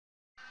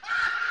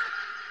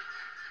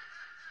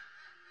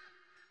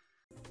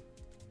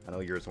I know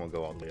yours won't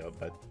go all the way up,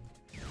 but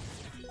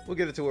we'll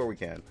get it to where we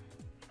can.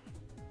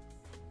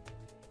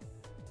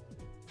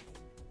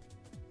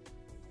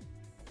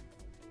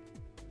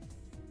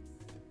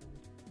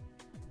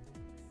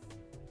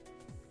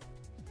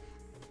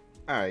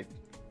 Alright.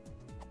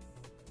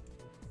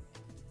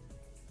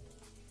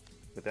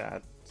 With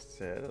that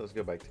said, let's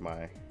go back to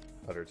my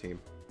other team.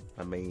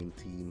 My main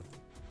team.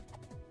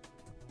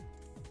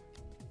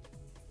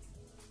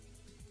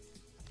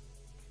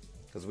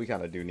 Because we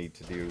kind of do need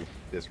to do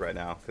this right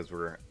now, because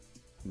we're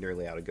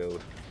nearly out of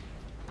gold.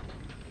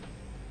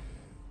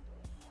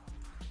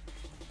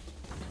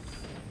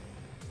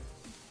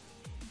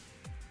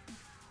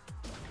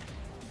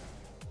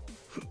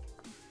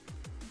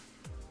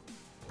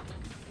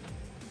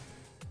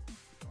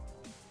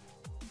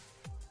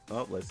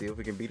 Well, let's see if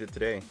we can beat it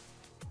today.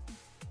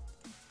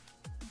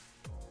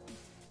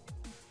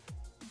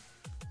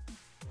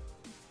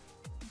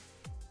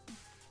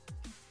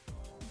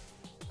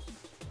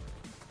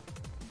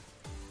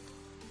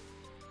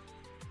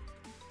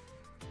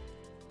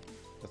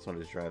 That's one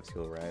of his drive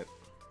skill, right?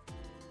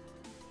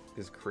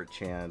 His crit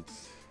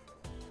chance.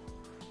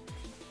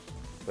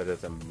 But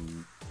it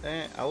doesn't...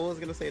 I was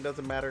gonna say it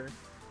doesn't matter.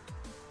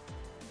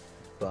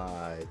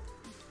 But...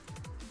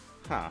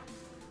 Huh.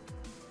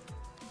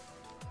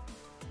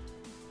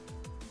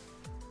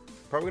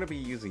 Probably gonna be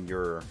using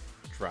your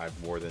drive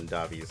more than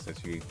Davi's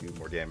since you do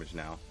more damage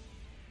now.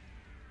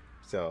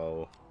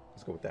 So,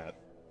 let's go with that.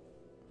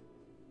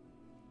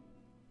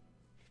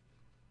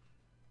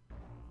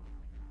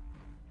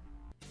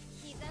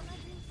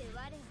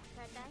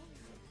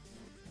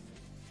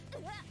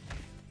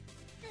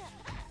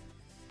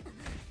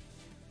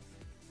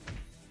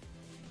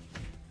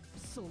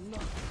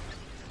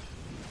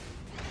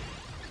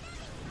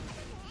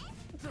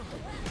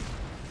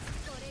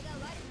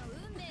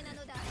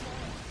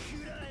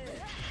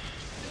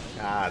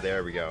 Ah,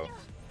 there we go.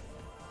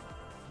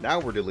 Now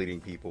we're deleting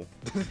people.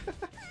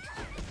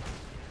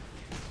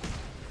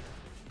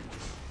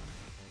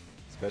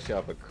 Especially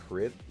off a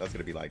crit. That's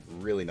gonna be like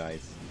really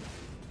nice.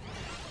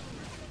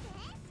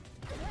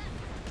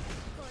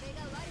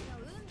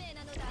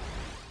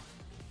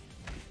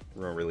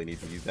 We don't really need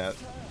to use that.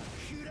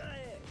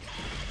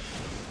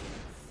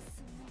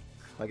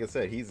 Like I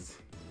said, he's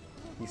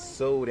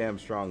so damn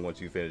strong once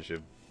you finish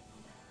him.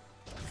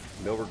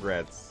 No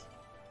regrets.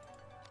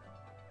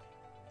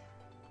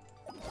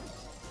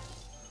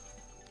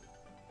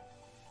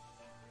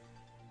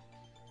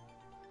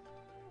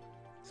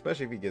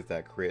 Especially if he gets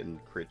that crit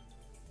and crit,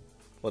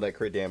 well, that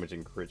crit damage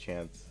and crit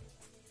chance.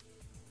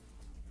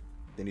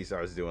 Then he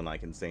starts doing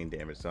like insane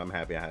damage. So I'm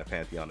happy I have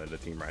Pantheon in the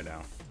team right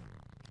now.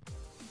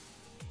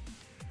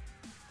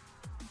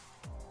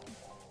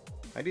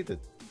 I need to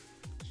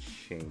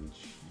change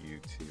you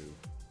too,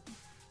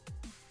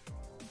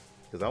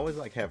 because I always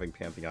like having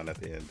Pantheon at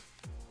the end.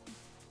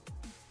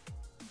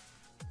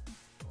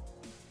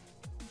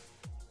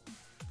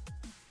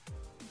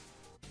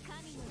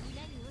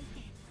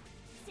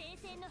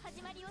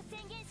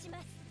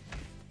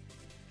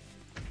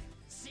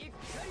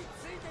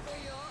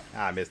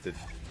 Ah, I missed it.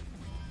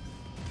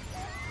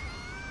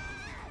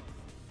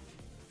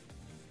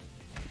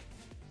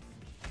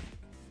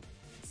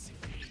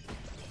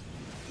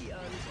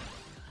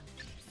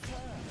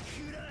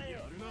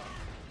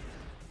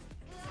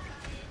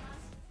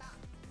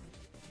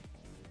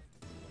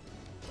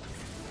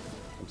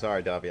 I'm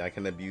sorry, Davi. I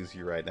can abuse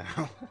you right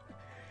now.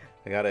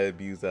 I gotta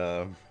abuse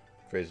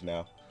Fridge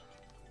now.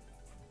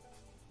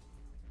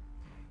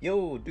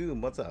 Yo,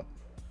 Doom, what's up?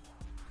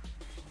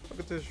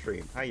 Welcome to the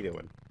stream. How you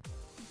doing?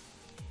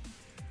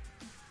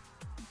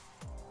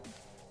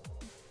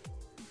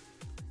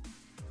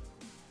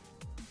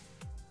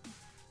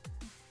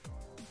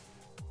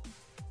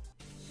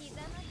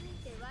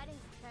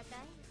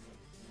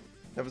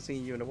 Haven't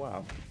seen you in a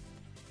while.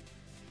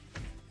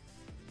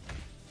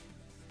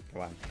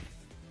 Come on.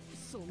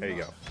 There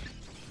you go.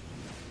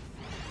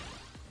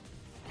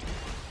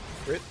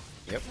 Crit.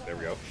 Yep, there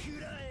we go.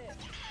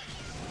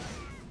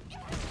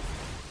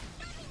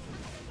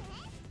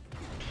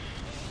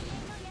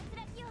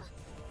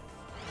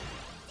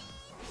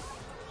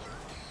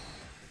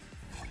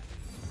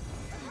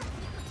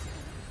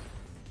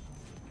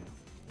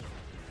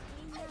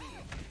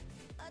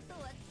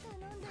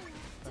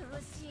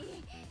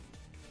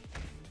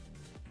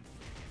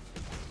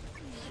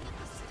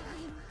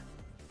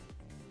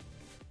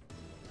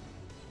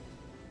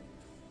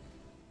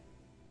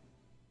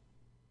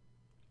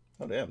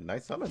 Oh damn,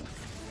 nice summon.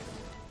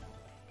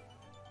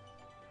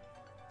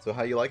 So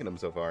how you liking him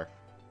so far?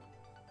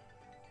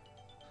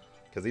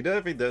 Because he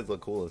definitely does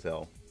look cool as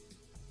hell.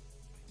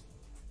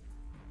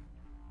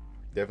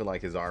 Definitely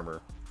like his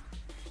armor.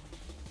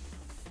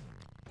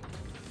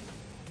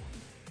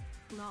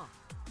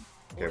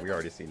 Okay, we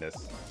already seen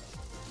this.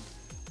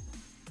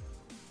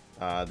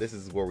 This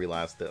is where we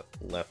left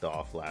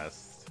off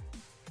last.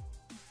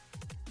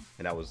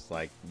 And that was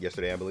like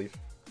yesterday, I believe.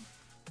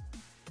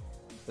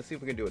 Let's see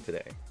if we can do it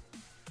today.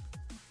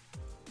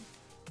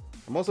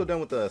 I'm also done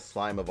with the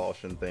slime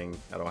avulsion thing.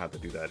 I don't have to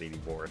do that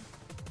anymore.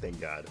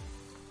 Thank God.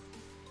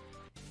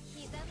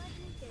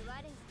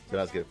 So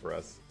that's good for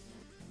us.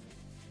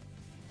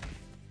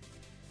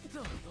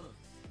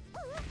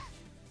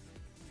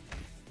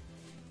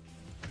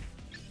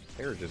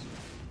 They're just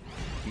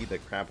beat the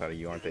crap out of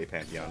you, aren't they,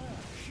 Pantheon?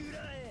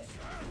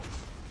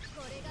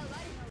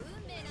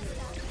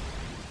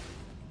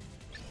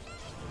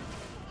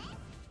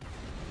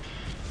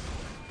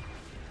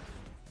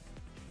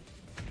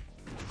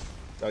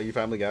 Oh, you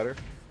finally got her?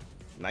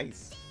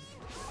 Nice.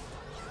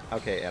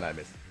 Okay, and I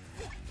missed.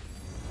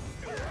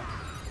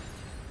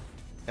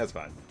 That's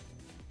fine.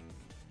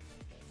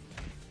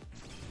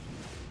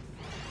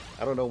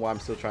 I don't know why I'm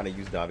still trying to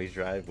use Davi's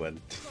drive when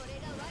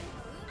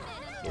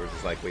yours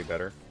is like way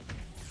better.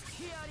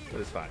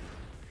 But it's fine.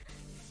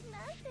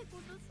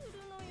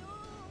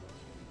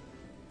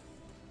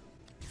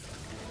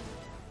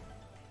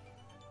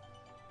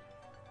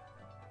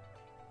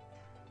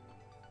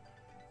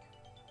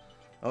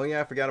 Oh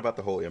yeah, I forgot about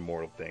the whole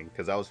immortal thing,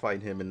 because I was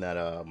fighting him in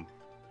that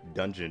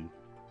dungeon.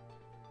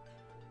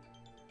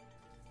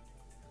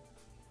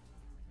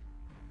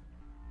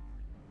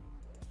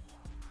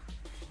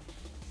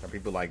 Are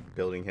people like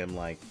building him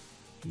like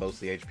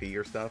mostly HP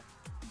or stuff?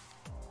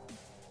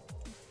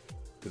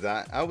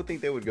 Because I would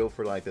think they would go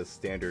for like the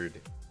standard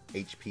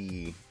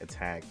HP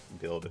attack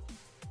build.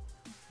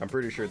 I'm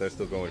pretty sure they're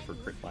still going for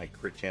like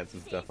crit chance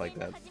and stuff like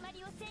that.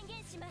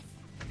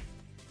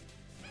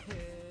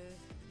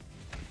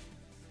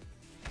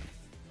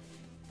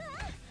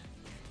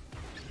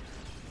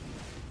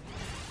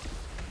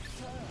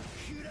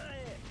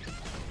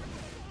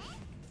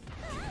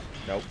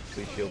 Nope,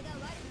 please shield.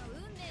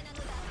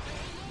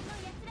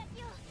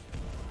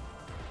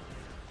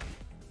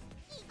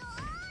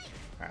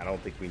 I don't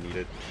think we need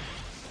it.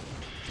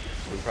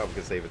 We probably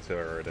could save it to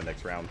her the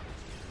next round.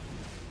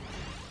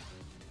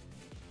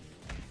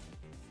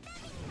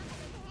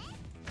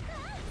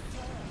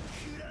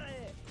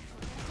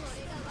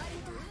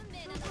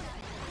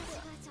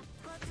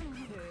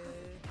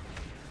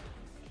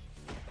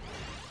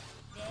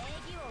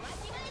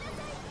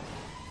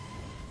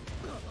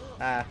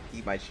 Ah,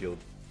 eat my shield.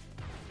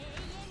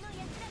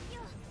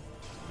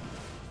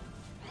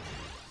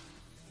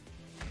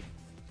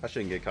 I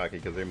shouldn't get cocky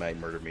because they might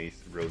murder me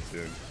real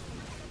soon.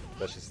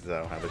 Especially since I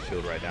don't have a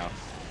shield right now.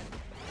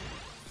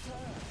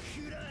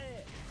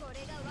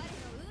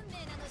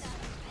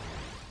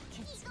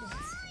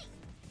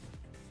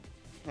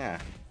 Yeah.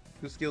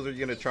 Whose skills are you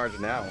gonna charge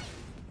now?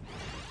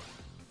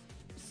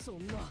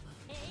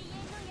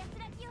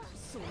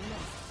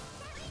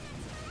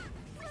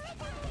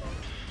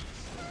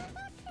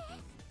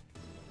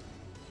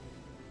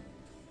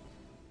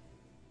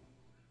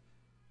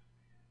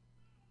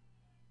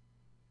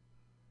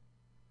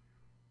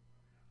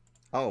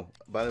 Oh,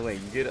 by the way,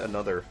 you get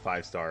another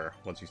 5-star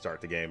once you start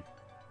the game.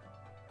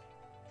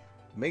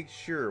 Make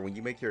sure when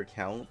you make your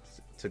account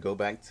to go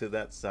back to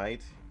that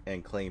site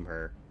and claim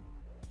her.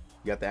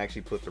 You have to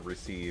actually put the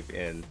receive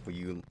in when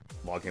you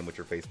log in with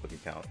your Facebook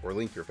account, or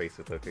link your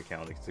Facebook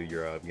account to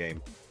your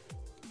game.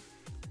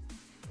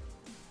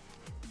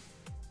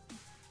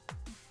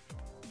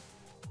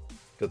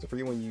 Because the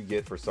free one you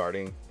get for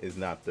starting is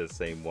not the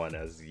same one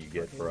as you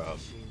get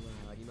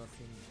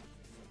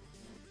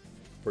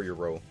for your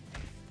role.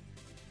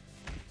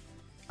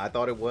 I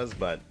thought it was,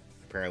 but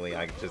apparently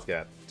I just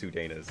got 2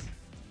 Danas.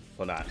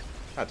 Well, not 2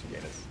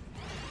 Danas.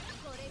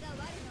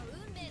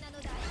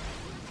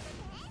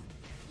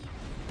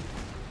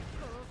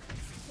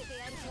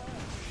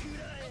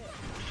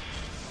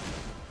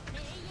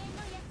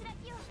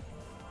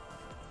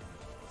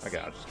 Okay,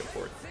 I'll just go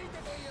for it.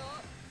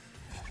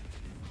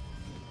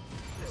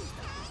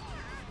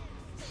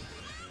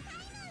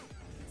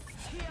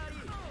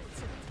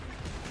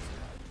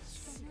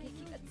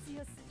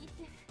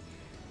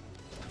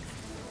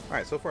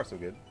 Alright, so far so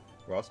good.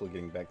 We're also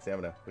getting back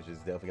stamina, which is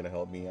definitely going to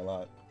help me a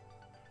lot.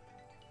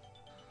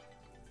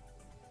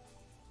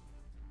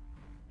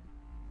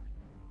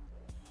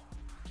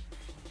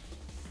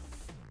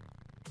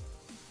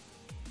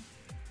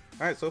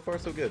 Alright, so far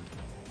so good.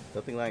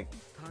 Nothing like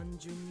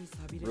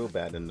real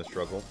bad in the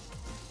struggle.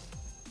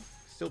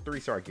 Still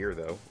 3-star gear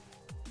though.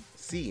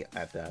 C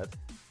at that.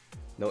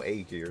 No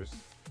A gears.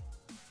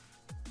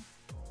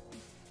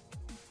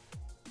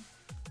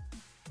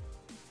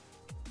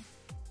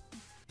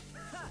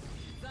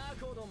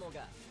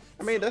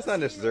 I mean, that's not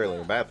necessarily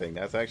a bad thing.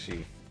 That's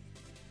actually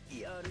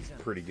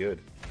pretty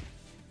good.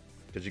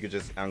 Because you could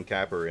just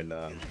uncap her and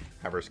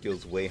have her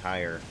skills way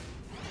higher.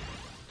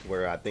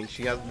 Where I think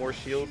she has more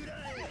shield.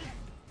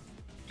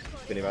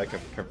 If anybody can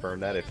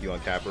confirm that, if you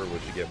uncap her, will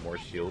she get more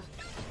shield?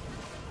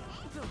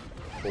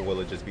 Or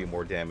will it just be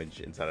more damage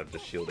inside of the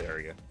shield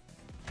area?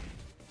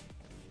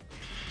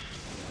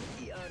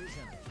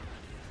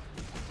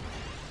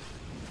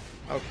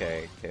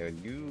 Okay,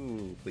 can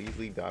you please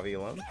leave Davi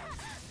alone?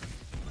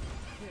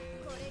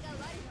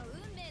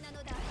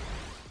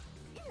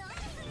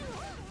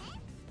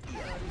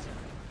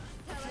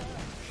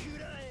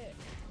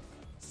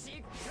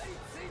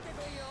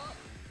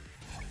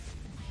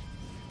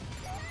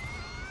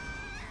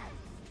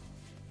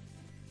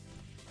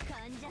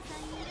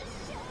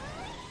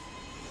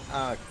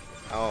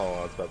 Oh,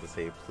 I was about to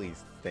say,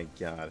 please, thank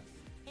God.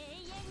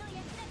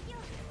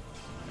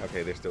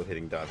 Okay, they're still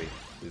hitting Dabi.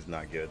 This is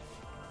not good.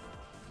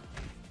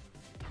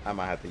 I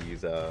might have to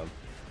use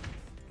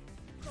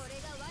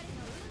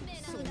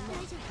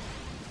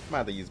might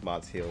have to use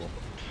Mod's heal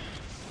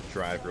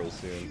drive real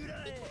soon.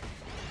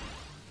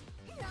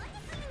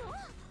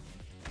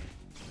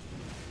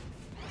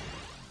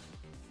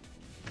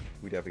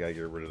 We definitely gotta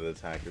get rid of the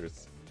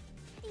attackers.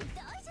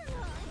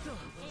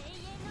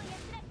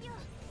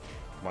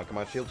 Come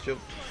on, shield, shield.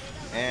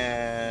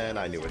 And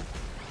I knew it.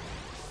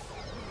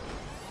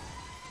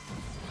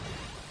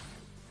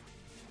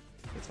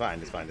 It's fine,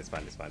 it's fine, it's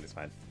fine, it's fine, it's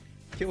fine.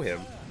 Kill him.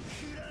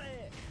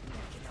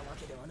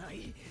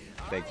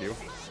 Thank you.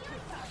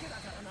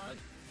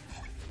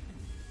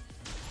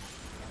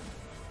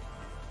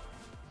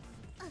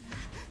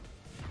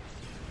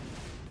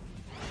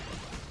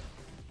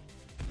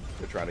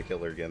 They're trying to kill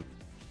her again.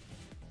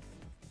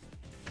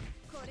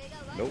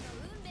 Nope.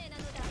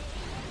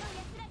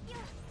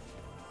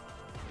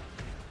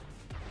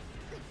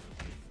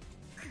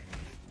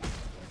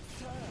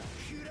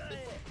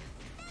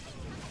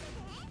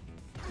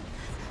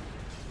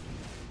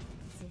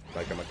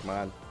 Like, come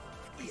on.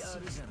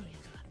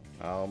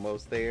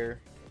 Almost there.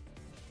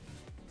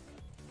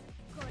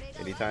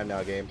 Anytime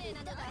now, game.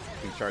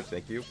 Please charge,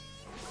 thank you.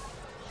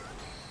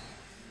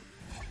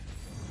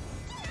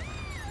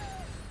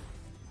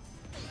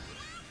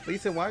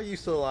 Lisa, why are you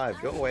still alive?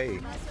 Go away.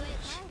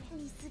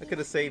 I could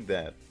have saved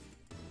that.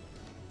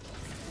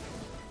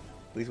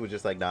 Lisa was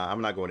just like, nah,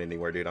 I'm not going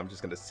anywhere, dude. I'm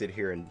just gonna sit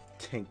here and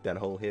tank that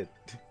whole hit.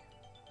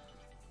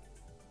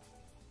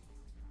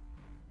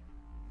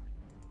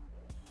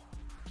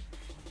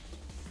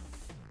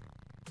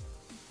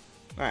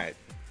 Alright.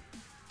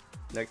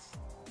 Next.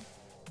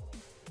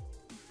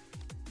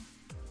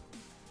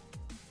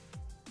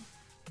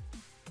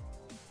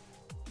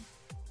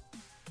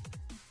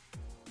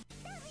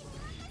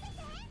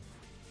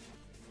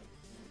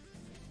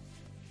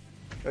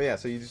 Oh yeah,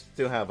 so you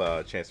still have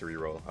a chance to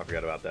reroll. I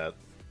forgot about that.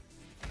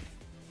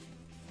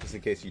 Just in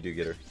case you do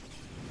get her.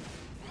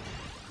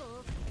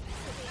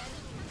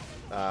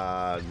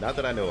 Not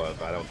that I know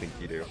of. I don't think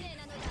you do.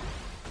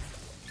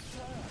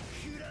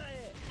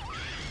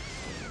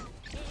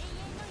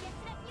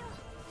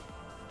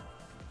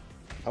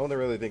 I don't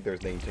really think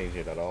there's name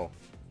changing at all.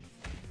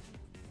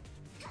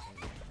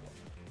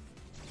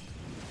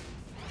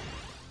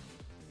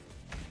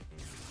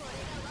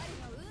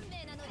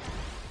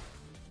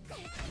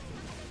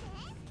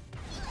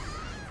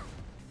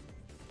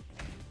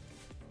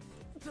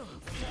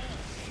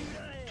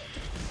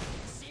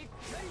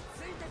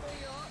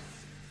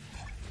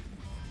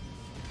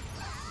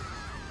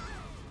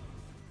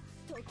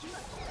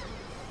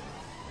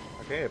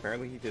 Okay,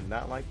 apparently he did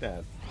not like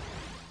that.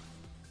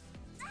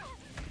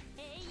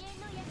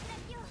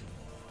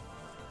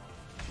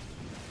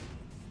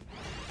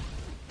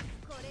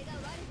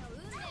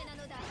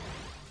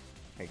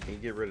 Hey, can you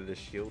get rid of this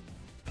shield?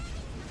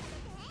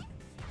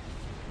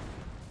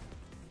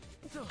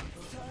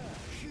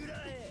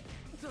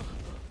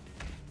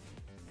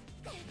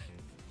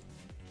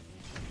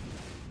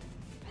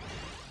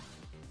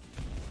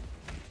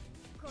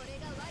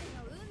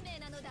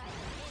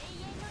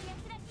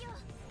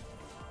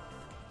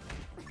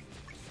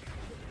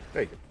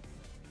 Very good.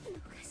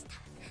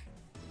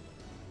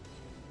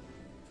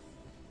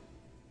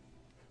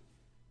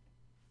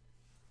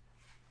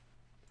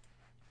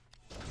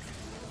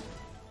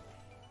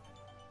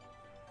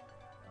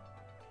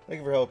 Thank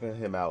you for helping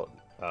him out,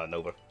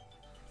 Nova.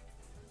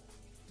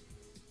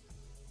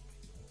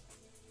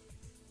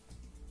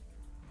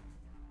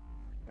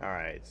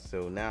 Alright,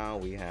 so now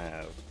we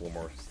have one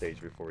more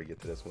stage before we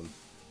get to this one.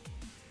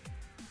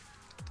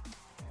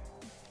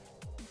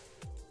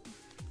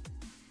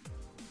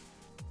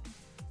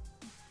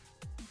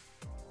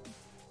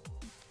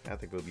 I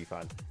think it'll be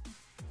fine.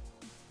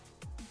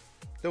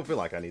 Don't feel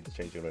like I need to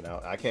change it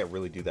now. I can't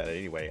really do that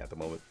anyway at the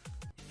moment.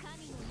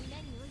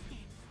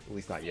 At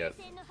least not yet.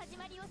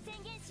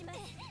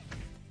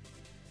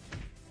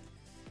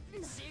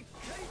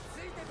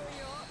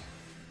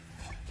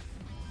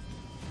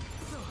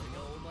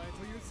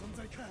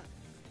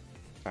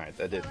 Alright,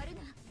 that did,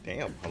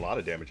 damn, a lot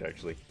of damage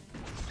actually.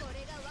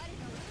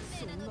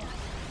 Come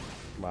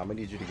on, I'm gonna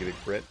need you to get a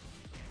crit.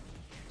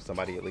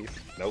 Somebody at least.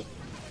 Nope.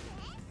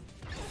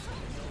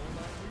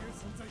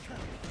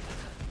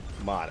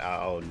 Come on,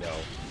 oh no.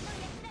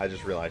 I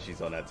just realized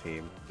she's on that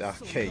team.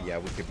 Okay, yeah,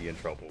 we could be in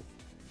trouble.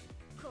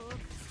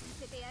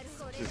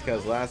 Just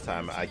because last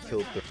time I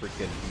killed the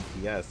freaking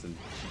DPS and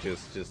she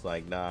just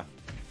like, nah,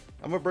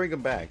 I'm gonna bring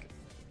him back.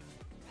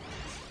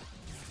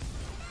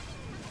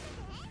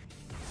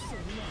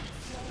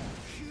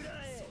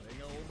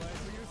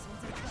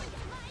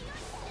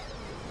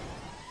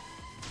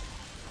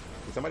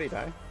 Did somebody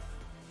die?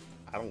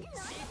 I don't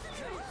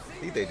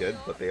think they did,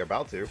 but they're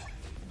about to.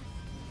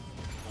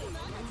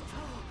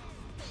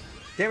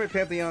 Damn it,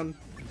 Pantheon!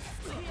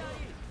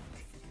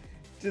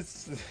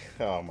 Just,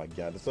 oh my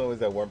god, there's always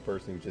that one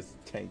person who just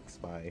tanks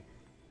my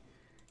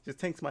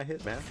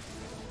hit, man.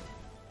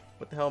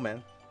 What the hell,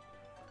 man?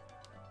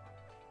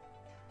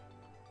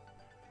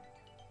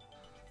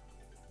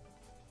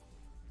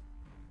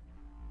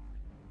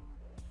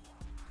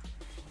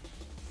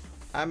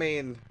 I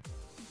mean,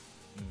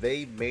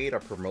 they made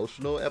a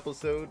promotional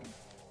episode,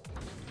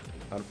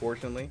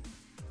 unfortunately,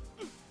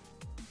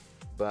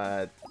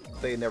 but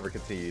they never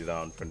continued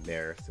on from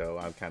there, so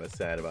I'm kind of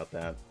sad about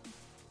that.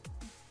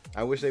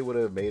 I wish they would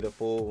have made a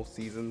full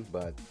season,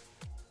 but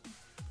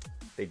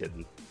they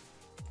didn't,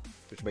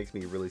 which makes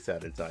me really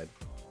sad inside.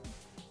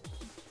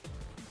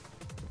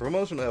 The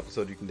promotional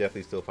episode you can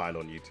definitely still find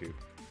on YouTube.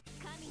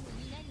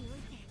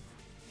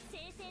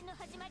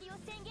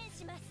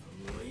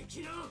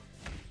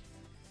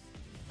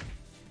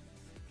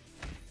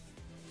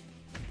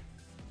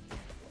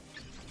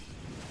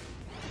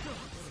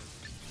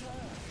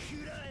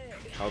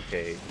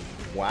 Okay,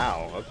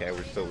 wow, okay,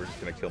 we're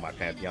just gonna kill my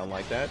Pantheon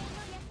like that?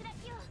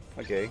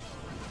 Okay,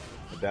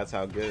 if that's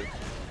how good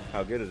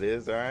it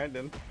is, alright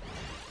then.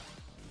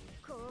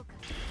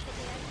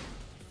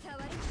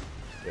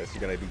 Guess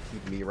you're gonna be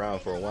keeping me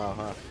around for a while,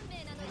 huh?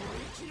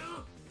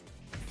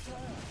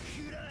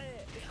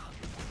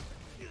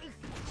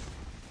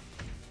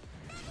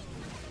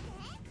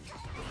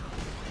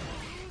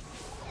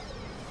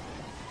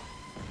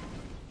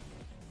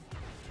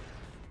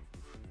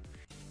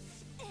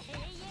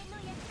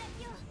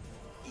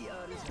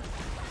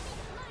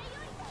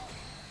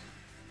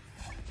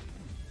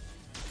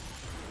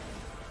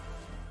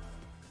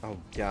 Oh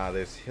god,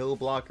 there's hill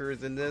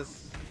blockers in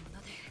this?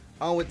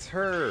 Oh, it's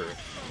her!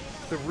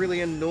 The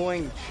really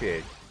annoying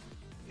chick.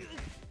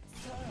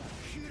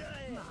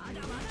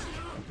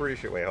 I'm pretty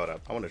sure, wait, hold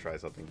up. I want to try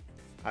something.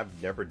 I've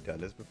never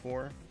done this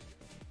before.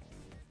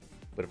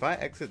 But if I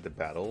exit the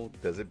battle,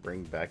 does it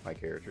bring back my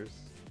characters?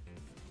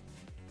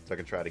 So I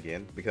can try it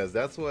again? Because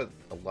that's what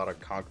a lot of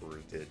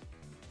Conquerors did.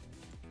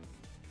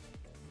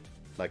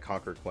 Like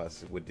Conquer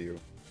quests would do.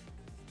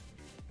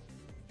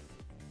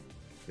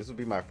 This would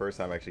be my first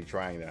time actually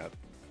trying that.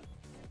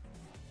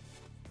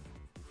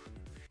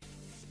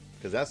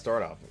 Because that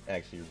start off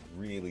actually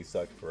really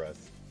sucked for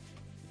us.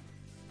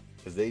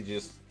 Because they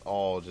just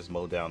all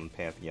mowed down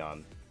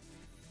Pantheon.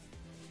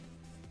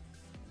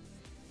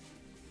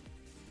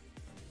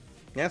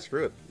 Yeah,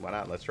 screw it. Why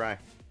not? Let's try.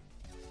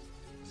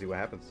 See what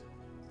happens.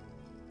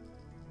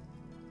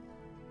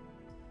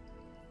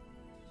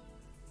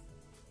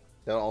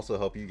 That'll also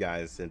help you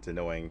guys into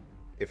knowing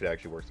if it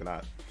actually works or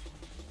not.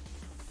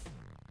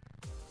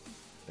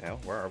 The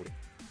hell? Where are we?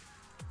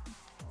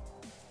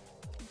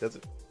 Does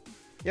it?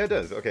 Yeah, it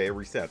does. Okay, it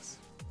resets.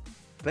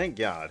 Thank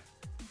God.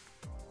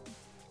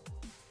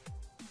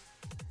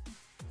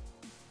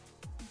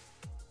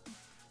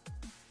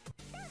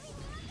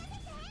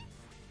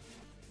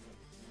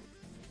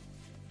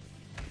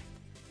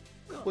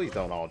 Please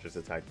don't all just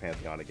attack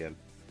Pantheon again.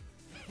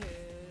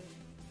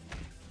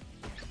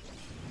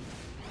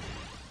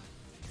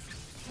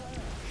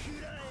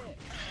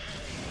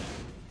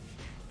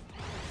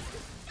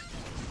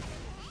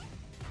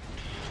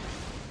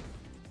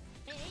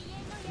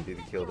 Need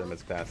to kill them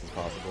as fast as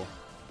possible.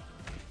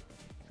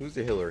 Who's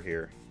the healer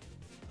here?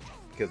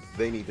 Because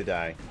they need to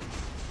die.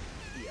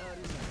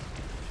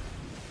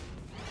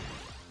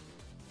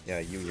 Yeah,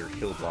 you and your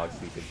kill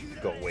blocks need to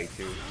go away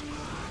too.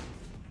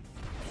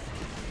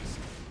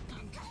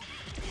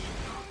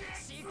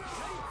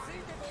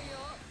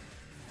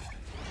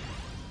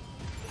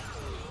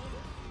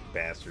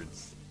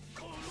 Bastards.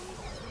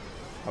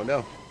 Oh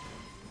no.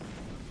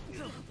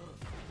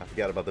 I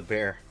forgot about the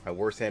bear, my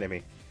worst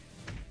enemy.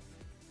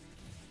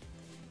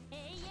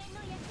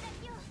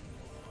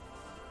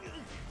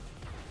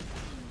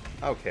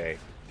 Okay,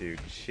 dude,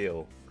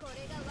 chill.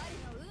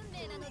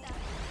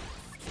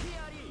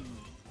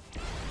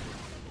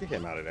 Get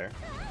him out of there.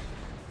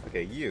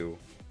 Okay, you.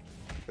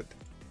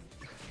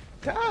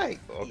 Die!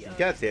 Oh,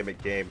 God damn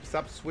it, game.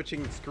 Stop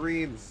switching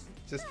screens.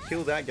 Just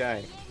kill that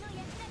guy.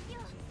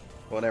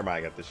 Well, never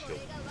mind, I got this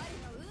shield.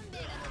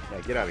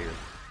 Yeah, get out of here.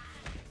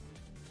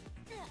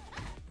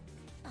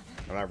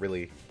 I'm not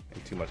really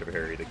in too much of a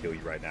hurry to kill you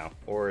right now.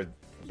 Or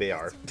they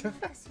are.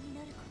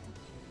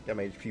 Got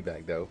my HP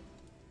back, though.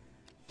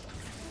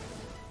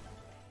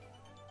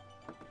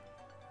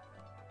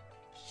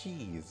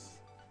 Jeez.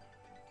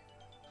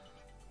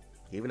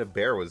 Even a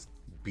bear was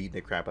beating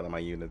the crap out of my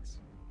units.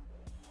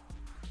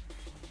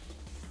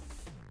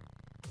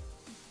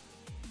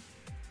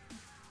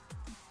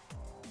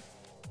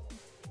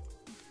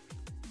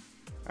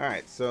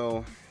 Alright,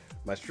 so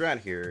my strat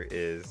here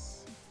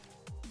is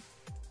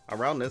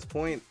around this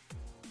point,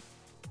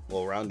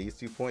 well, around these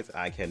 2 points,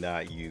 I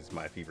cannot use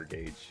my fever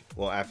gauge.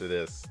 Well, after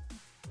this,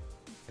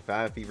 if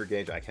I have fever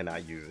gauge, I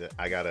cannot use it.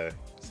 I gotta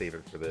save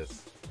it for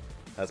this.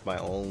 That's my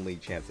only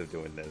chance of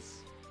doing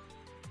this.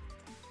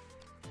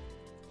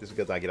 Just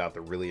because I get out the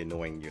really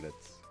annoying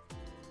units.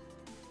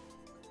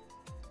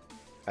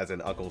 As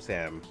in Uncle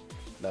Sam,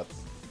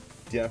 that's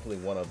definitely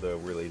one of the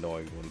really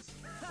annoying ones.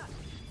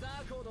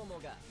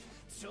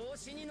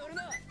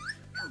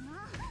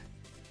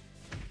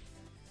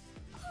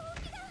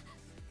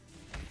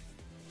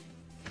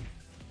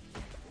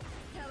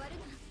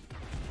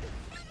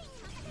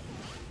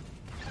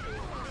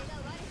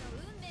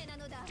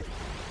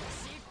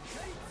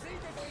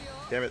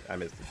 Damn it, I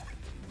missed it.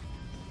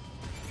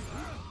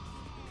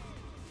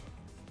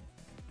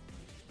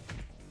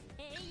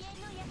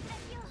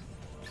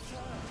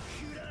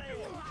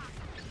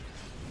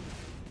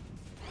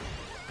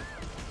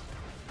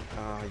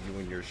 You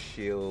and your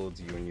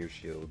shields, you and your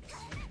shields.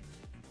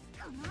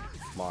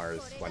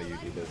 Mars, why do you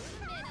do this?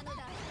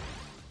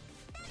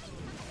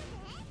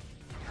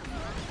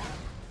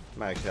 I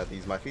might actually have to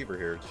use my fever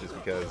here just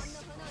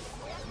because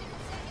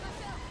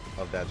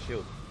of that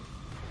shield.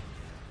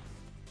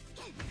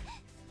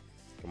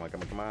 Come on,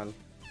 come on, come on.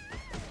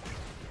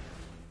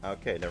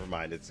 Okay, never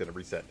mind. It's gonna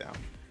reset now.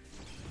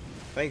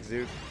 Thanks,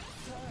 dude.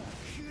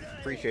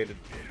 Appreciate it.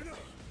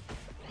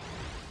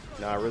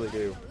 No, I really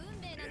do.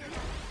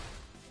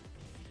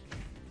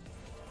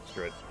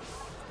 Screw it.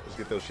 Let's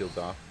get those shields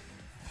off.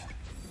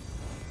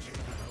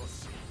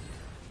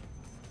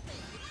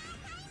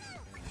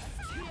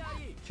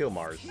 Kill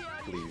Mars,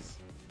 please.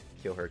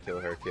 Kill her, kill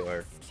her, kill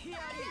her.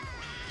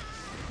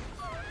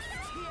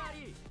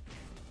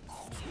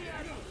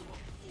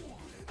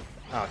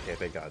 Okay,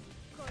 thank God.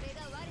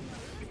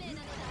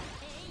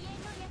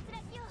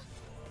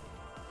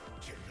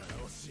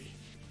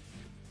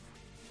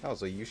 Oh,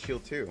 so you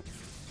shield too.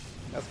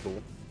 That's cool.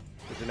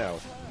 Good to know.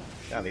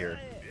 Down here.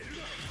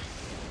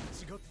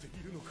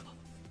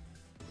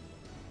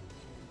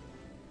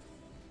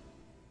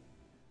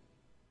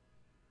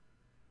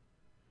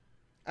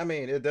 I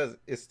mean,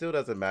 it still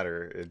doesn't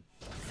matter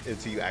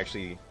until you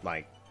actually,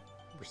 like,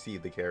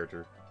 receive the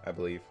character, I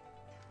believe.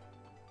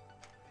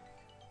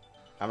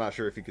 I'm not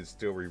sure if you could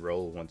still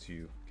re-roll once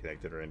you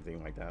connect it or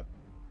anything like that.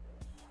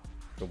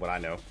 From what I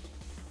know.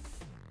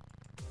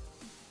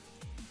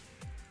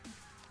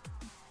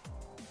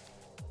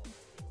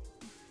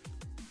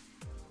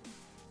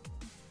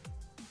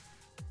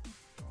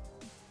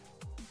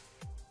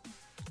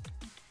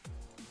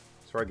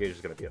 So our gauge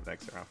is going to be up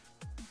next round.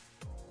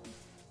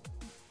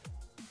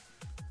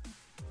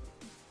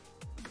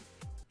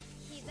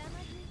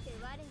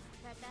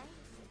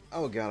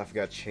 Oh god, I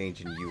forgot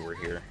Change and you were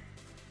here.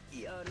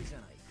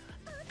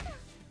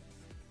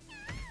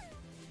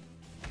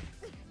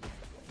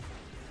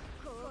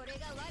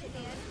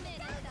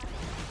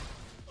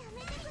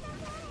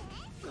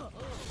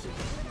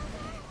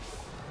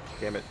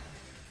 Damn it.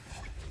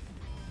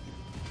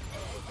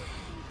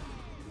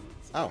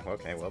 Oh,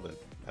 okay, well then.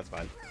 That's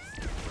fine.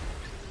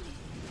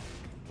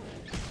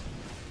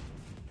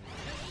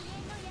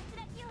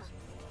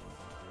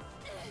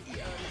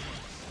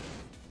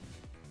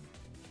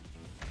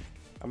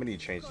 I'm gonna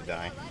need Change to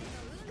die.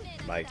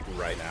 Like,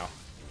 right now.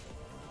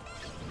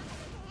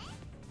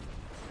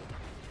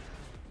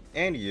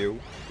 And you,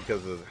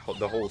 because of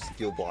the whole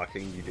skill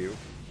blocking you do.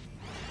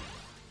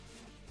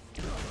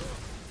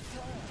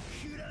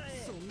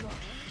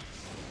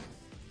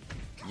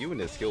 You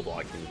and his skill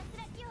blocking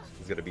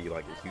is gonna be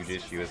like a huge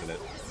issue, isn't it?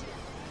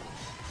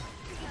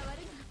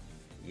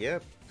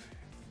 Yep.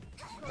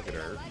 Look at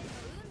her.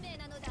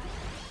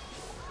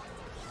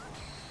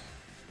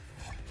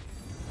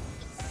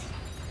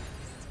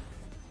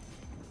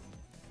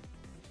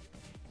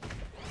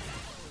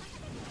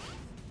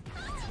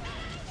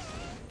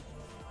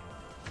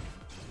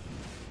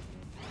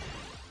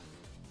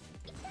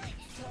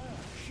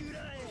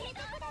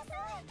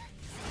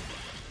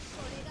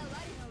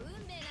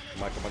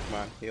 Come on, come on, come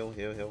on. Heal,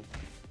 heal, heal.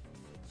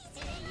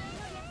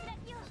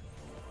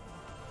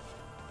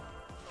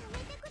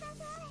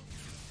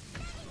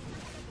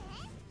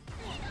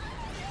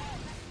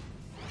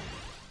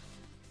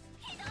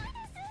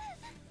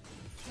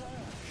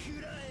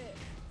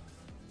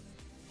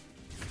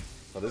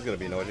 Well, this is going to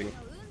be annoying.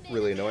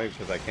 Really annoying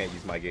because I can't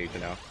use my gauge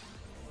now.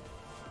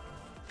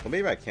 Well,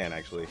 maybe I can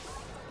actually.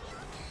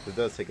 It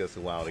does take us a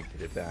while to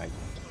get it back.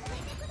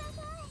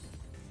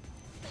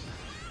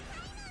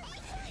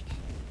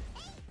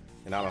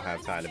 And I don't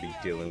have time to be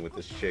dealing with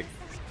this chick.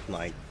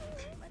 Like,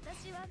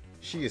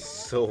 she is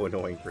so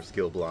annoying for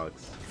skill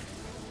blocks.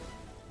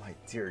 My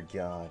dear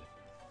God.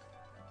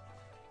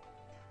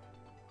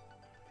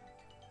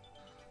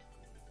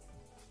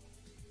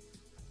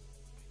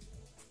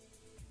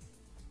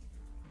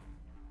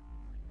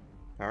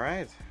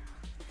 Alright.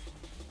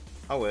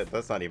 Oh wait,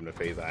 that's not even a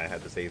phase I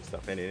had to save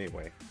stuff in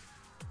anyway.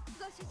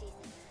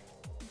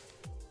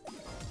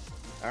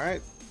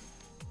 Alright.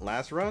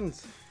 Last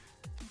runs.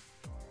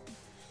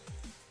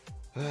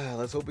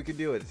 Let's hope we can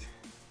do it.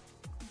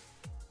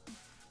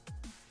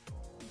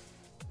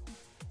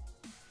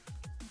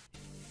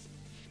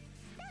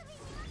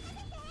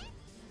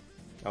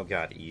 Oh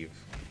god, Eve.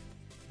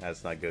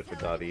 That's not good for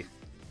Davi.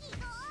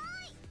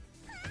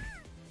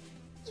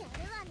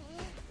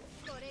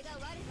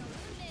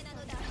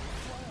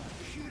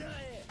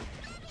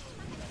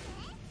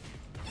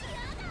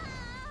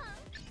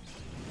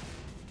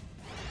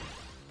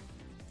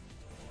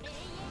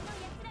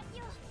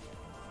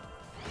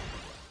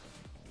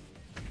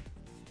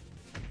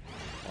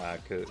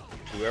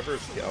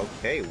 Whoever's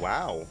okay,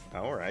 wow.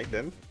 Alright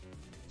then.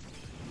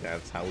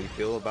 That's how we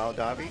feel about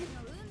Davi.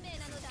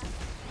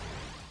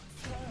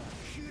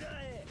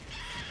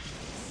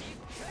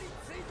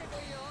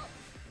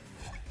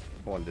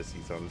 I wanted to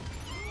see some.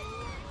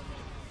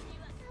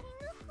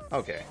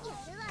 Okay.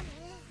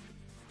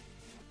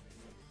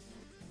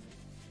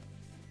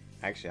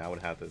 Actually, I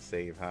would have to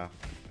save, huh?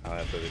 I'll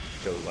have to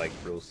go like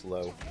real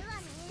slow.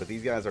 But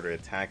these guys are the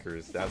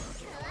attackers.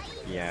 That's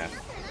Yeah.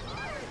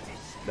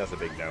 That's a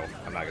big no.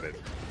 I'm not gonna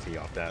tee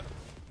off that.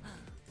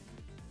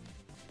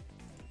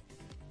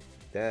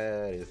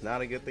 That is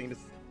not a good thing to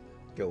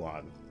go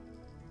on.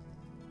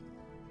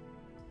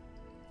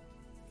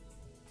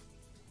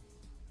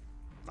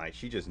 Like,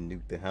 she just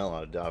nuked the hell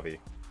out of Davi.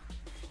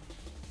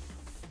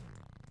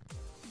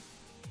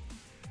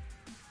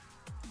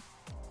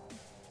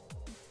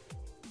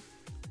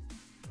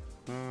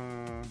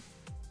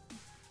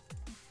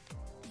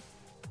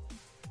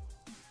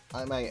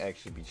 I might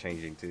actually be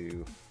changing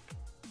to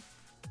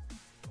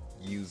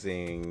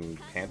using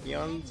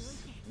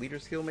Pantheon's leader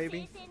skill,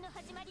 maybe?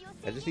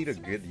 I just need a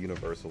good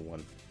universal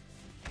one.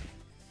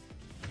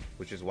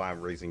 Which is why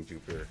I'm raising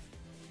Jupiter.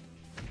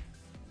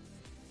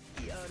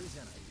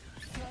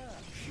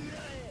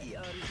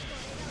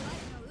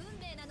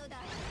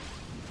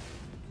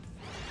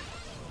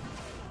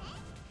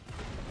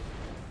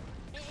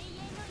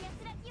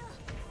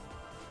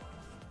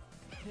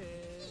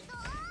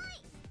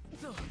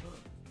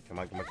 Come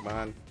on, come on, come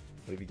on.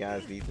 What if you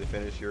guys need to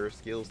finish your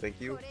skills?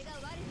 Thank you.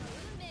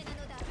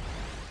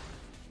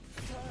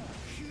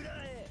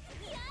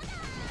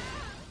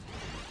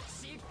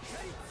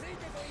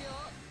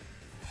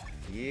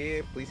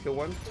 Yeah, please kill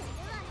one.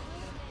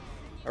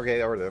 Okay,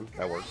 that worked.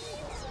 That works.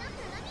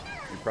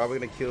 You're probably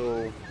gonna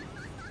kill...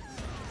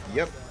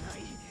 Yep.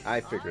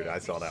 I figured. I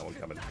saw that one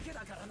coming.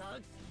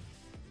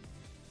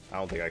 I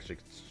don't think I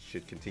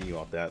should continue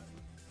off that.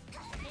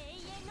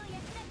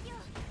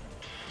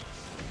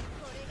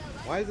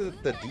 Why is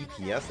it the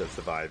DPS that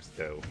survives,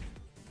 though?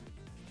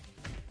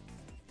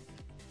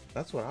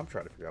 That's what I'm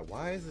trying to figure out.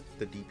 Why is it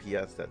the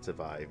DPS that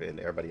survive and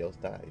everybody else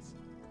dies?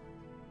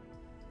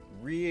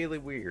 Really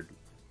weird.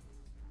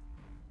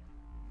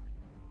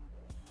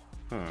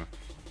 But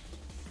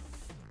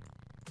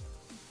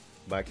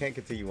I can't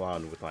continue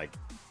on with, like,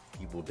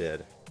 people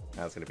dead.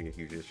 That's going to be a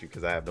huge issue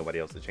because I have nobody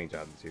else to change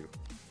out into.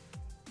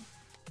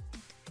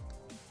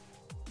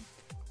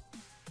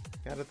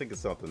 Gotta think of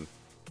something.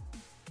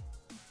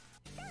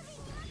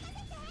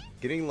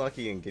 Getting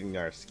lucky and getting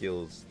our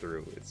skills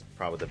through is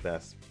probably the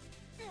best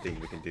thing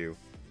we can do.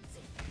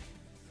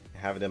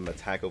 Having them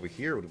attack over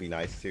here would be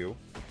nice too.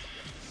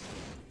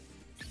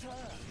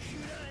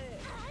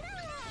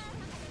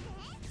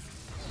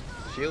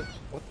 Shield?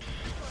 What?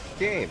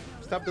 Game!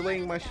 Stop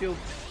delaying my shield!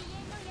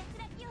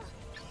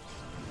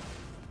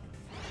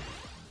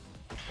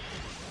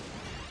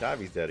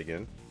 Davi's dead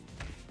again.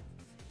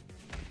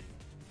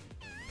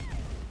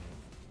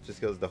 Just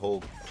because the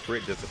whole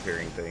crit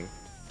disappearing thing.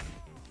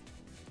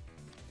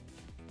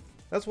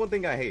 That's one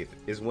thing I hate,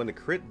 is when the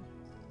crit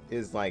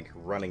is like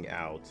running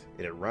out,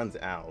 and it runs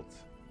out,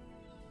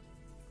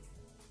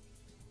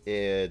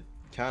 it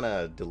kind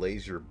of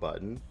delays your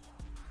button.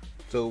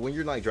 So when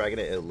you're like dragging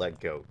it, it'll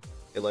let go.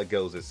 It let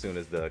goes as soon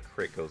as the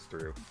crit goes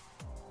through.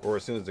 Or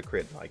as soon as the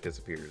crit like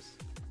disappears.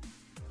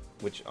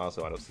 Which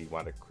also I don't see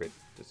why the crit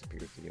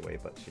disappears anyway,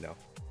 but you know.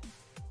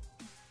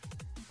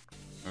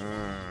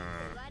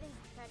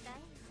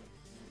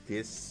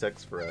 This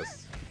sucks for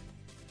us.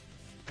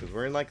 Because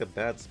we're in like a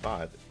bad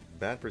spot.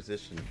 Bad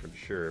position for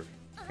sure.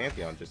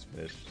 Pantheon just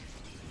finished.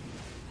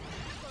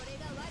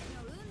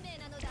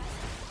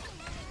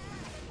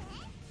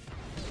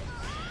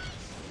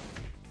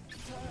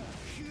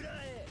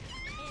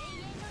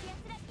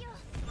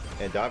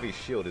 And Davi's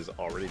shield is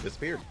already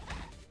disappeared.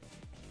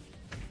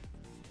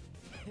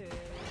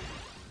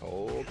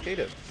 Okay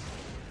then.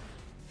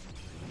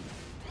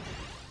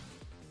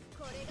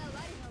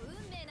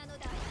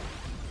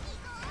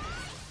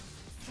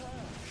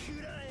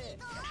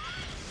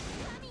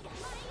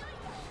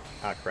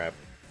 Ah crap.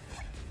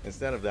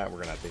 Instead of that, we're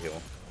gonna have to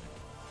heal.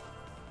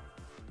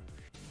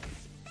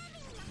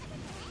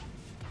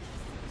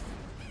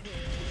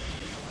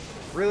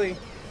 Really?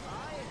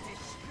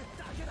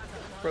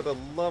 For the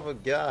love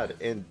of God.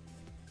 And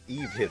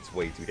Eve hits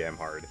way too damn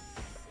hard.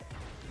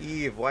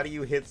 Eve, why do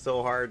you hit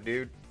so hard,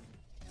 dude?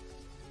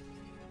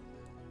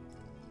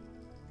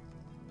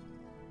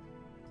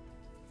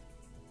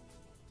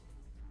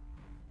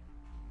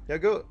 Yeah,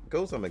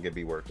 go something could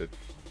be worth it.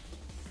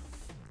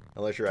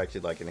 Unless you're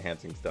actually like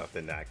enhancing stuff,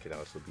 then that could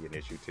also be an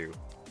issue too.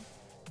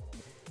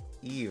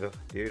 Eve,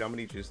 dude, I'm gonna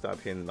need you to stop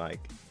hitting like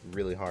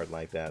really hard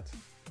like that.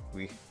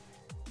 We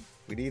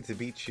need to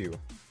beat you,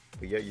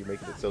 but yet you're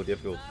making it so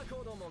difficult.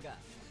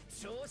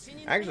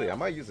 Actually, I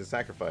might use a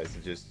sacrifice to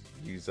just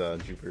use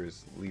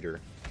Jupiter's leader.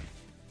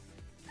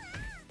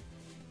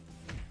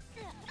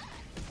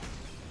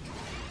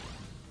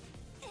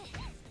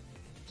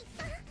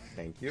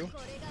 Thank you.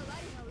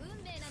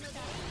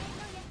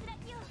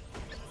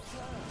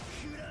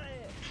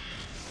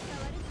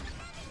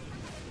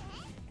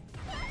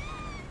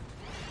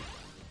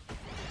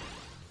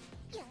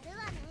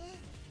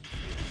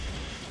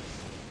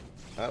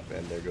 Up,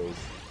 and there goes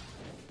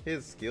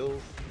his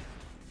skills.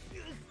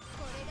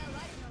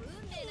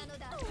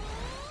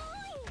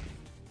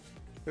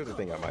 Here's the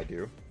thing I might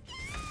do.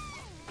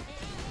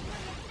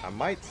 I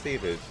might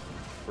save it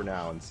for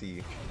now and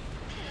see.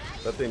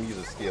 Let them use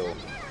a skill.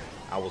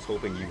 I was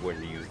hoping you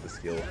wouldn't use the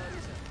skill,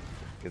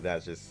 because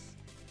that's just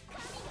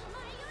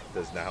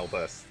does not help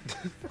us.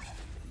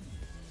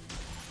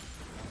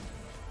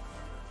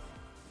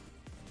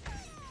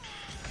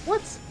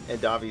 What? And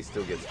Davi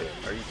still gets hit.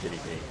 Are you kidding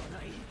me?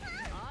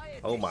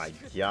 Oh my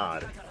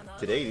god.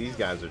 Today these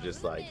guys are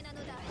just like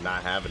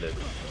not having it.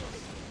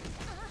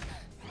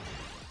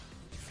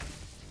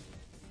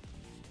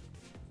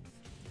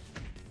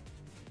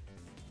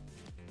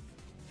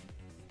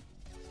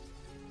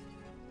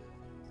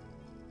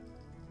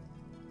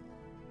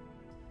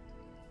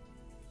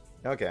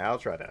 Okay, I'll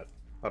try that.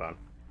 Hold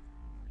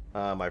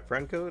on. My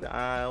friend code,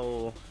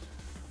 I'll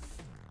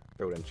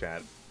throw it in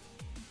chat.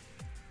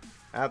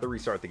 I have to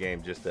restart the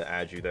game just to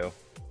add you though.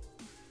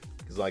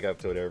 Because like I've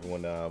told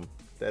everyone,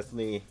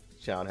 Destiny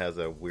Child has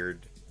a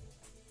weird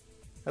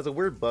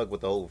bug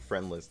with the whole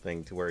friend list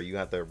thing to where you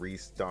have to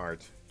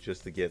restart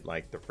just to get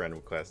like the friend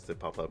request to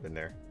pop up in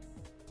there.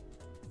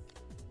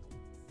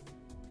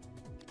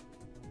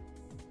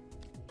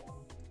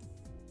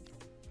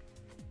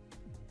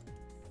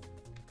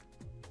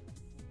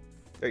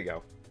 There you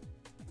go.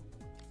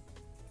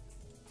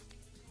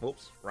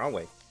 Whoops, wrong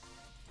way.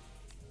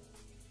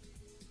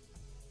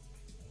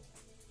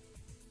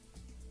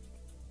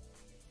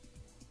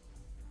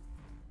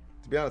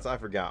 To be honest, I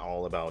forgot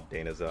all about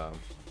Dana's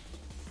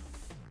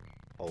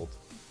ult.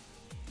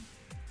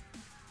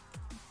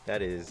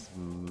 That is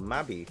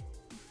Mabi.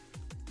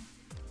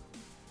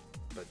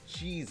 But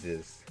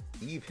Jesus,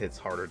 Eve hits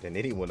harder than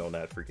anyone on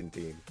that freaking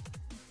team.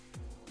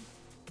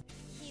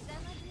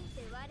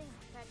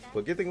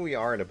 But good thing we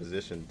are in a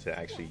position to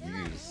actually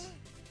use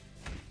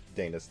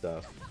Dana's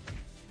stuff.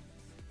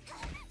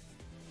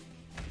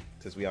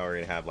 Since we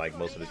already have like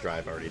most of the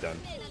drive already done.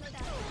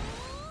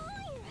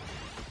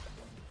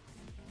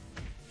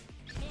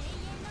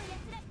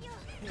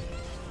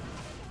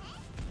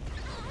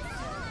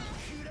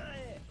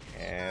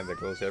 And there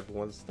goes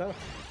everyone's stuff.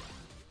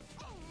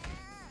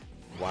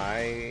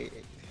 Why?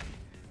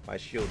 My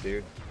shield,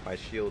 dude. My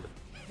shield.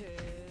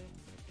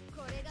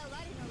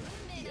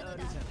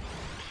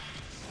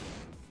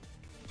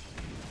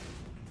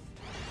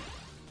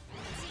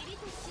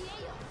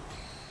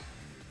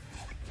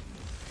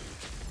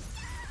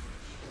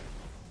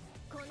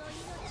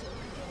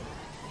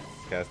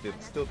 I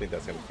still think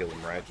that's gonna kill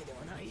him, right?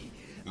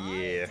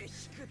 Yeah.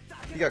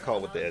 He got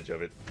caught with the edge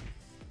of it.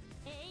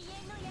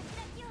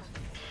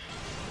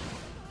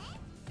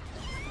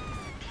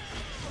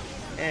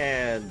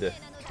 And the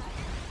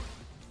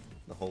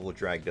whole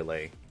drag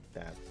delay.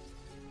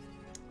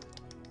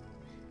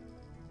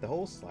 The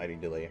whole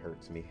sliding delay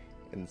hurts me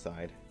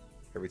inside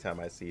every time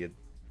I see it.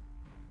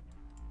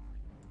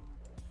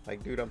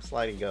 Like, dude, I'm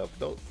sliding up.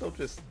 Don't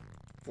just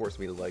force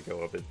me to let go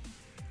of it.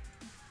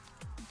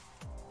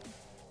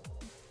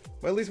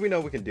 Well, at least we know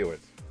we can do it.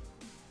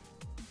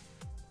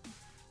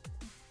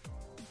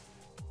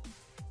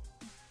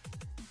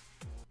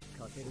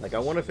 Like, I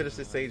want to finish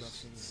this stage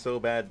so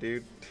bad,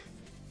 dude.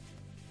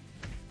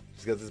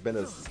 Just because it's been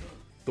a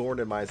thorn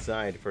in my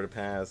side for the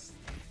past,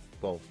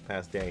 well,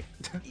 past day.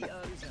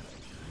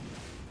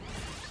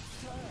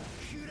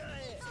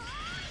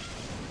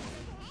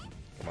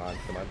 Come on,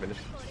 finish.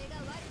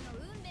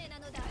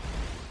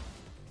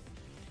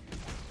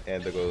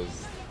 And there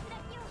goes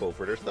Volf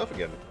for their stuff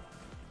again.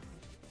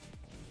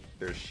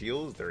 Their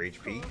shields, their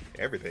HP,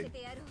 everything.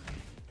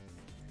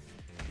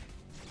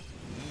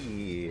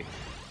 Yeah.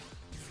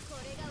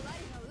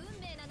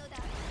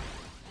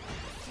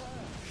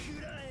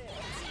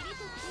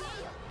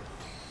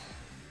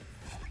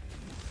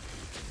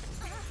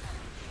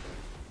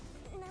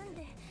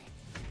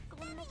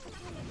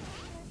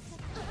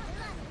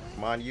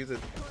 Come on, use it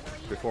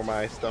before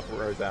my stuff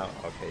wears out.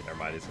 Okay, never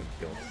mind, it's gonna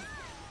kill him.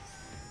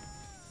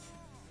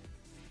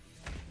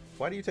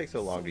 Why do you take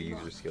so long to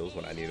use your skills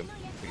when I need them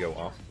to go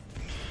off?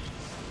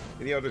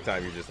 Any other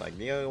time you're just like,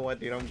 you know what,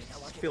 dude, I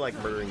just feel like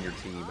murdering your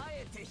team.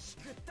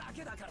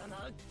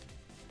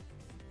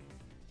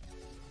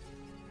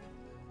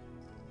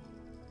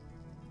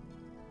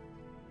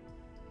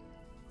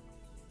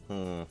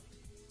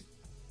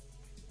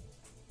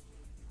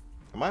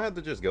 I might have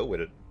to just go with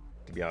it,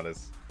 to be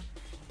honest.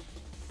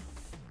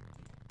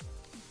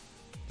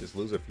 Just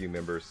lose a few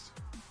members.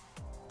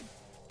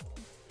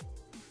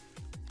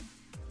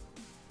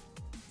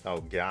 Oh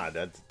god,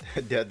 that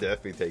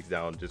definitely takes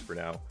down just for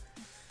now.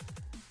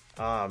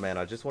 Ah man,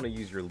 I just want to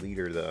use your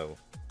leader though.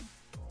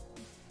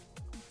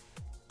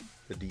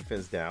 The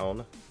defense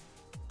down.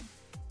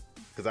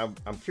 Because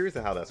I'm curious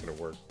to how that's gonna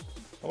work.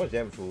 How much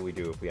damage will we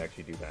do if we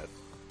actually do that?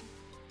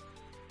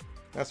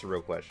 That's the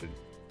real question.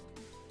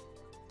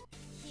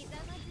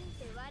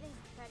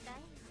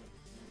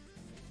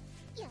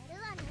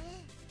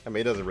 I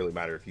mean, it doesn't really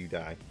matter if you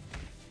die.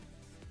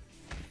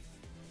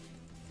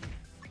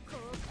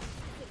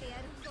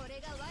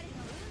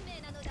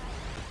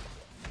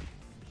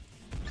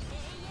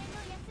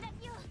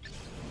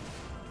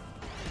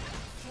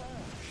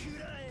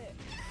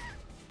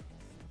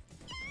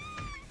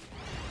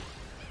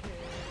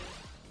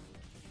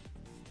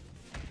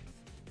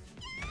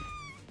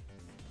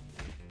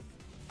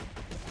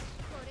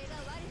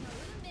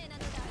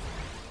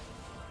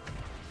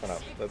 Hold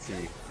up, let's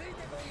see.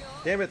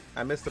 Damn it,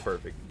 I missed the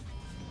perfect.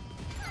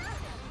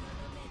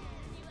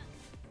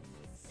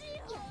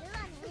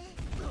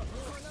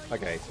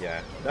 Okay,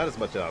 yeah, not as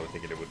much as I was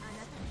thinking it would.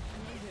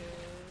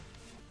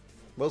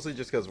 Mostly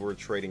just because we're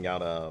trading out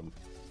the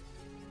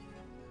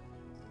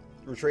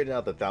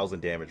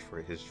 1,000 damage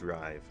for his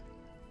drive,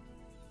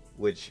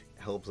 which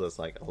helps us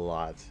like a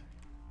lot.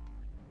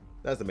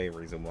 That's the main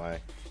reason why.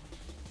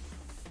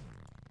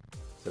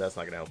 So that's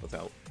not gonna help us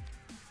out.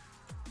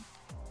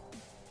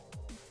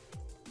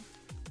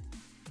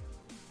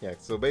 Yeah,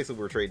 so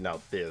basically we're trading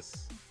out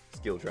this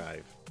skill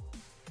drive,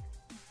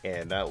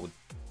 and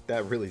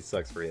that really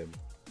sucks for him.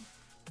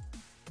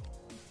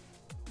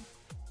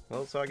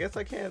 Well, so I guess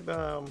I can't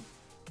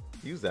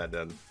use that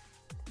then.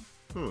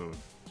 And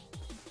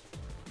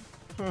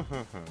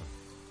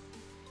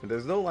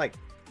there's no like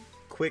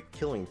quick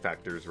killing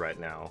factors right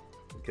now,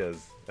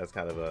 because that's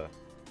kind of a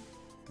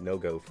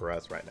no-go for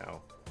us right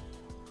now.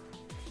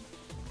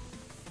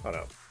 Oh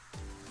no.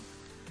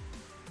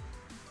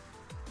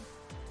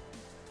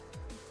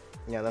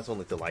 Yeah, that's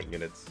only to light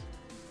units.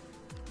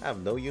 I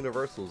have no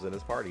universals in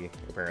this party,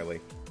 apparently.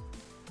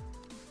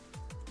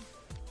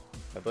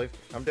 I'm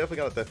definitely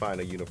gonna have to find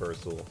a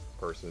universal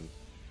person.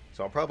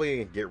 So I'll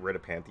probably get rid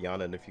of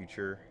Pantheon in the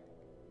future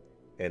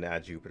and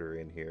add Jupiter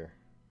in here.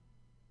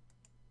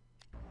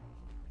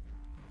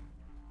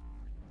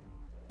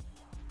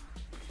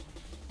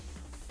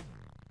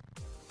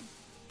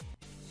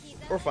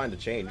 Or find a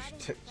change.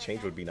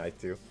 Change would be nice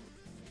too.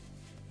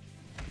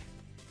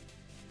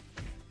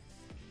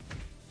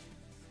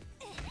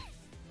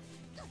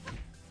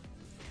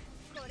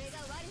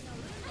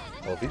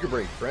 Well, if you could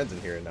bring friends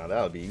in here now,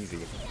 that would be easy.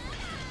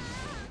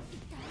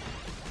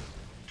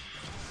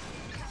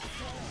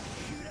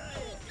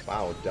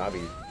 Wow,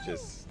 Davi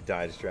just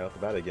died straight off the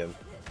bat again.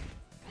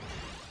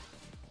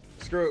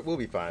 Screw it, we'll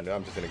be fine.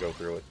 I'm just gonna go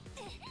through it.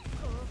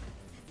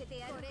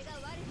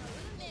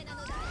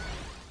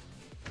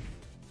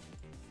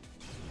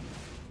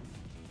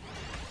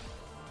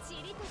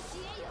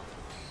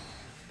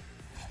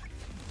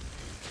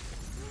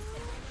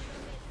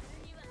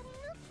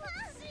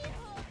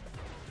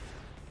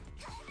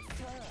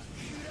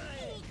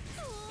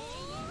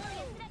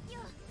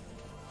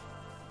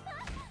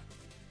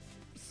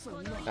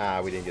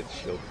 Ah, we didn't get the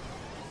shield.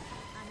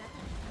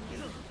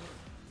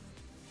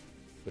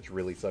 Which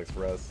really sucks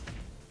for us.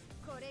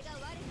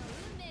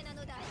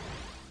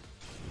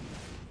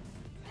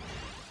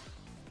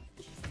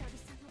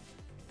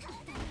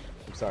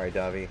 I'm sorry,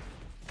 Davi.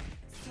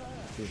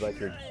 Seems like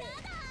you're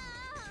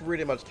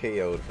pretty much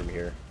KO'd from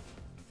here.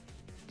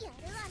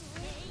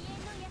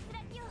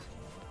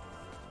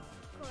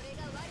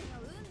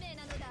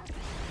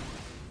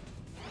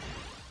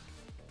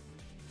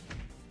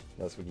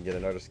 Unless we can get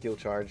another skill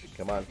charge.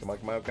 Come on, come on,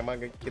 come on, come on,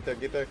 get there,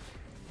 get there.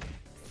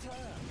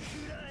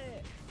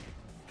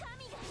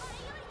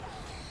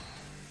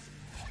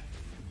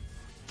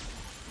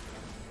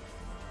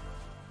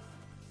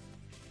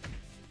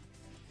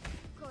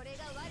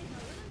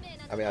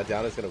 I mean, I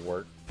doubt it's gonna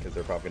work because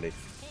they're probably gonna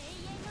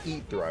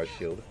eat through our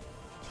shield.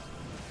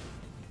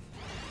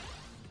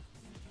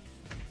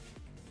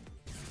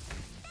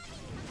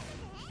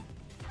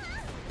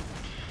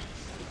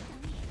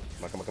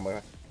 Come on, come on, come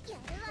on.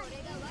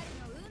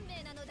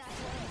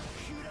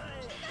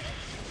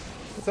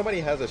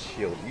 Somebody has a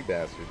shield, you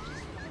bastards.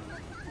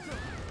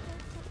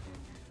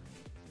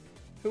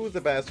 Who was the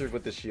bastard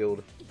with the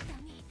shield?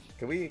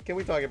 Can we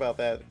talk about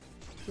that?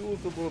 Who was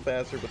the little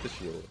bastard with the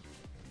shield?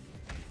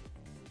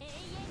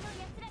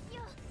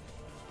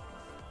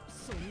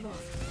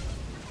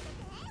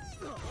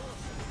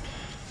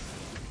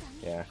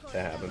 Yeah,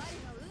 that happens.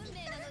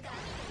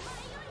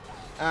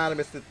 Ah, I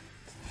missed it.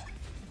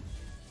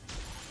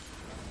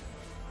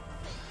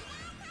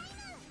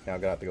 Now I'm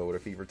gonna have to go with a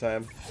fever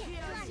time.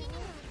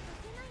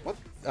 What?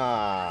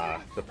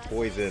 Ah, the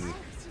poison.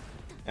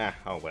 Ah,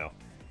 oh well.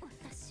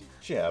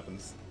 Shit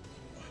happens.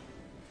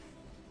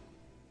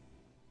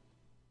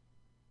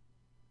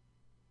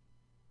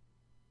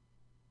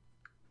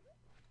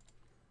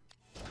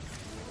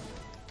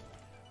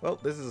 Well,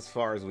 this is as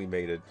far as we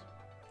made it.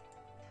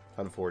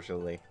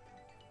 Unfortunately.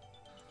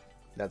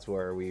 That's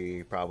where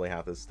we probably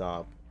have to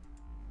stop.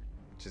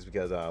 Just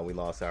because we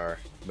lost our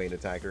main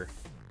attacker.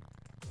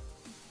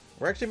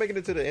 We're actually making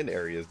it to the end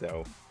areas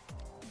though.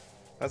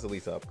 That's at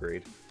least an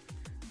upgrade.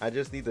 I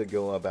just need to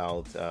go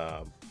about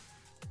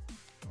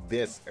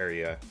this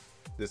area,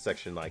 this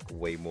section, like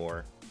way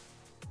more.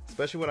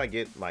 Especially when I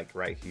get like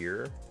right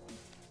here.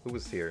 Who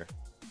was here?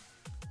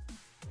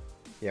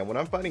 Yeah, when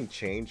I'm fighting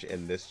Change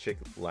and this chick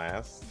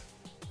last,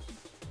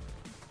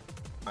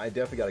 I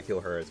definitely gotta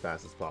kill her as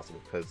fast as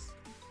possible. Because,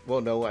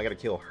 well, no, I gotta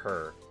kill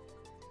her.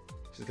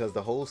 Just because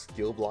the whole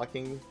skill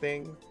blocking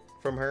thing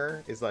from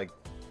her is like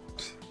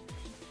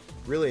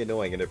really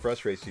annoying, and it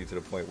frustrates you to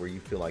the point where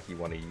you feel like you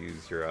want to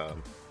use your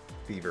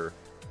fever.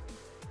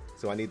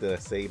 So I need to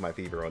save my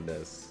fever on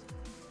this.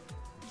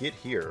 Get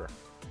here.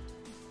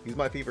 Use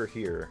my fever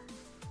here.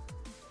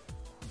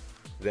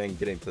 Then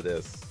get into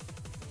this.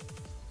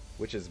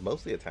 Which is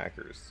mostly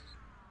attackers.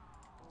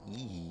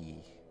 Eee.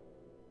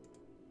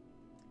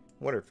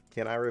 Wonder,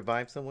 can I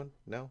revive someone?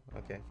 No?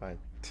 Okay, fine.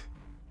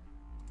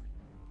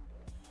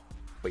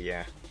 But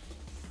yeah.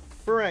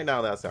 For right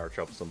now, that's our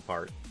troublesome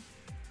part.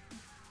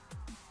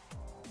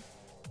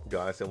 Do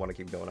I still want to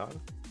keep going on?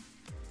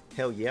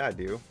 Hell yeah, I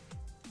do.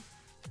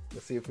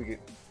 Let's see if we can...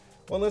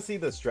 Well, let's see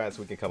the strats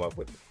we can come up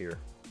with here.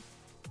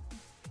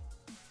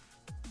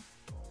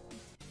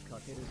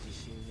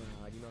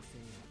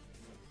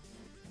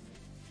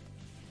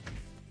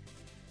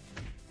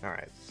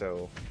 Alright,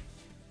 so...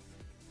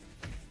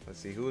 Let's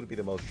see, who would be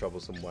the most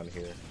troublesome one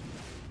here?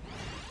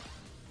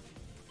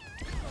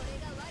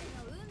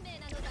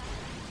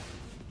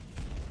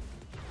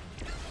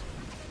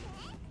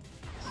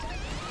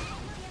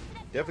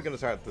 Definitely gonna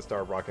start to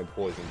start rocking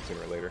poison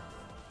sooner or later.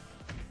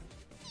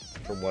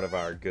 From one of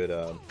our good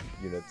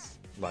units,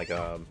 like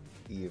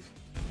Eve.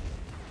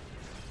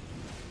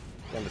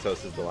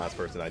 Thanatos is the last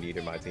person I need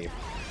in my team.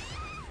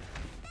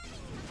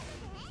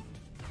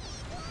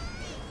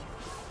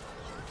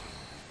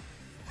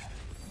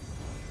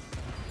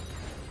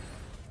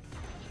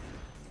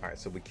 Alright,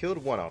 so we killed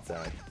one off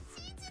that.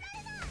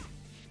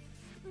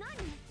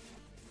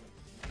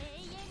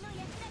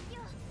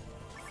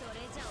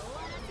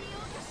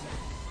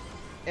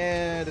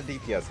 And a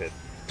DPS hit.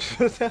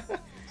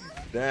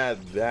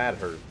 that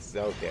hurts.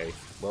 Okay,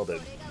 well done.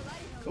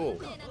 Cool.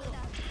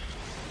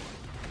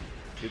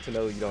 Good to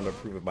know you don't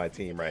approve of my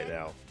team right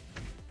now.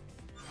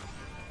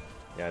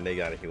 Yeah, and they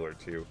got a healer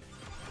too.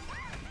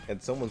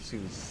 And someone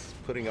who's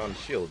putting on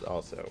shield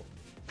also.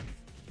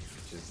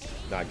 Which is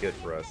not good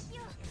for us.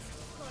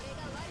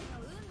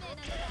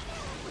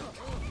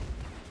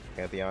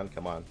 Pantheon,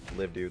 come on.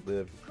 Live, dude.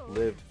 Live.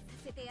 Live.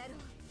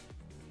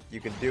 You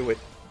can do it.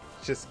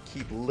 Just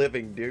keep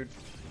living, dude.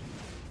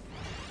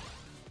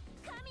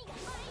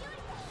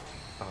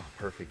 Oh,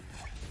 perfect.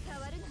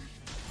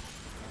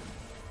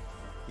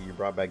 You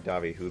brought back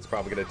Davi, who's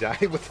probably gonna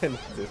die within a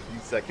few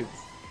seconds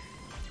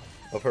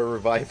of her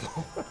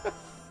revival.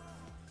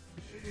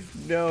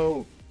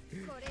 No!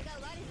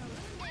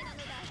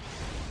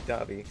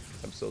 Davi,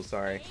 I'm so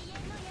sorry.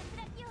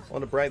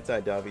 On the bright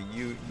side, Davi,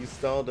 you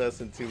stalled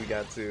us until we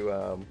got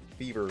to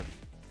Fever.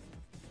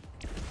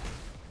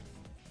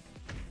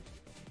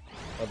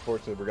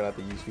 Unfortunately, we're gonna have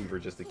to use Fever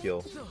just to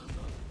kill.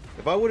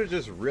 If I would have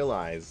just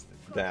realized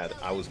that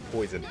I was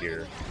poisoned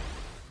here,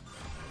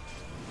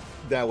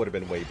 that would have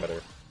been way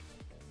better.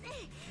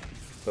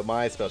 But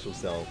my special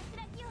self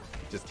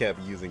just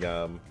kept using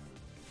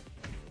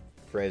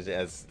Fredge,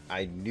 as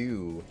I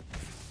knew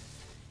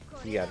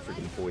he had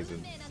freaking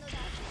poison.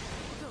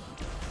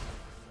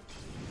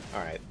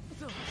 Alright.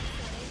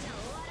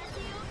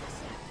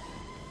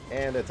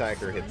 And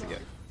attacker hits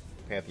again.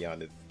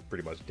 Pantheon is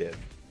pretty much dead.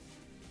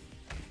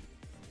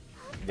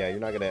 Yeah, you're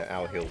not gonna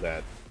out-heal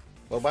that.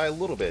 Well, by a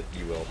little bit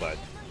you will, but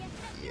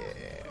yeah.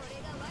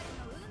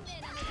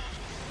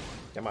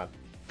 Come on.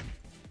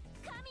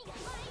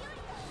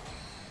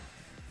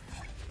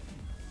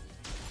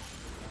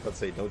 Let's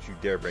say, don't you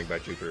dare bring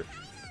back Jupiter.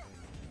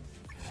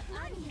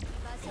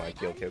 Come on,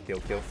 kill, kill, kill,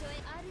 kill.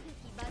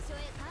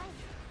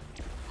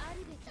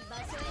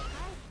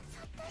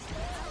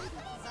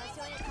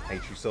 I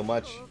hate you so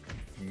much.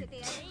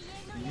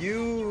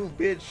 You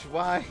bitch,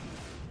 why?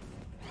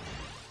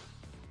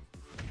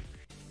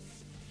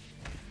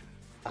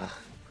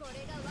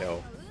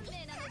 No.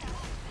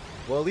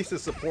 Well, at least the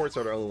supports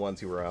are the only ones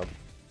who were out.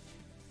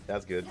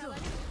 That's good. Come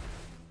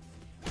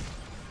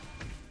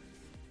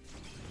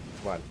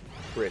on.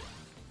 Crit.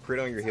 Crit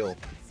on your heal.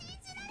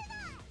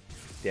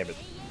 Damn it.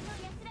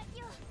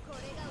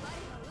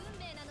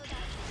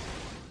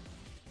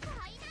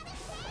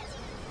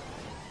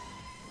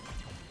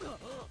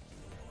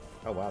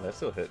 Oh wow, that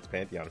still hits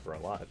Pantheon for a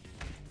lot.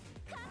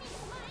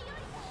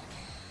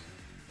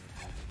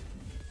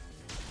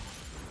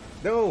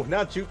 No,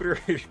 not Jupiter.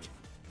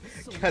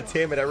 God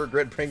damn it, I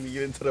regret bringing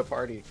you into the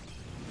party.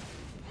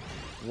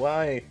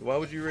 Why? Why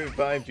would you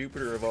revive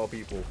Jupiter of all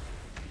people?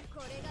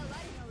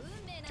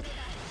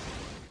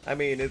 I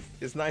mean,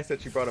 it's nice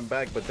that you brought him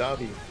back, but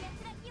Davi,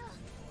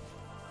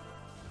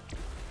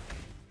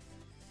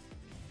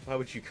 why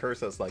would you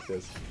curse us like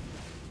this?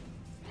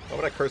 Why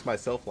would I curse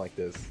myself like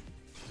this?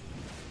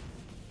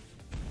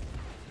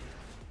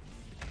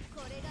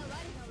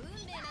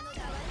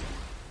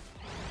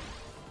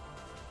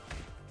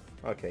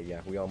 Okay, yeah,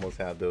 we almost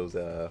have those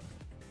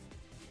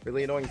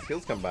really annoying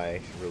skills come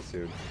by real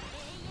soon.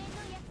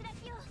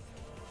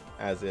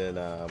 As in,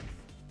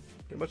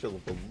 pretty much a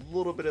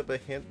little bit of a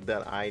hint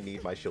that I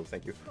need my shield.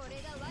 Thank you.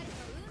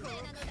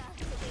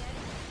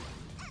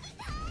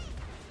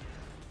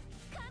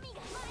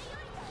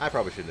 I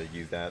probably shouldn't have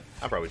used that.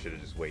 I probably should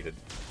have just waited.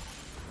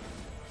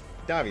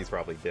 Davi's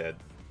probably dead.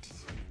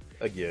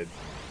 Again.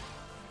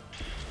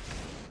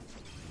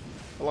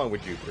 Along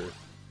with Jupiter.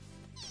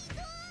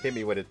 Hit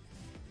me with it.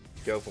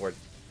 Go for it.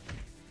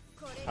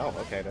 Oh,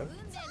 okay then.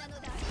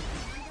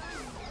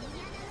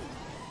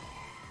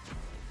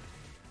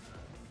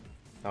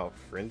 Oh,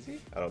 Frenzy?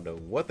 I don't know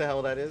what the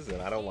hell that is,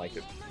 and I don't like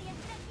it.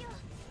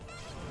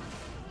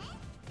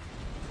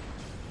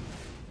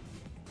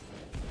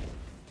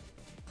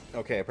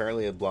 Okay,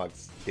 apparently it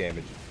blocks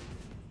damage.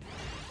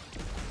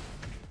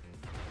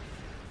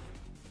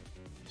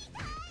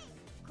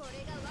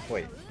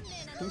 Wait,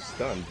 who's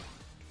stunned?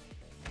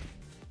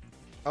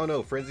 Oh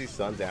no, Frenzy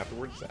stuns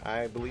afterwards,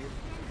 I believe.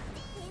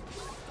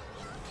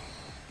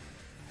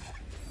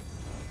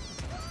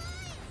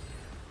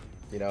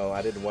 You know,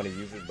 I didn't want to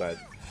use it, but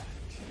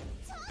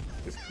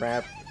this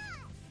crap,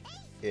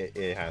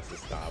 it has to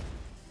stop.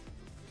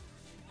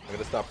 I'm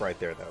gonna stop right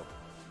there, though.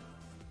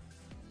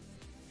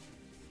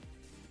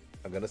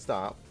 I'm gonna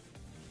stop,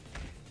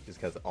 just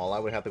because all I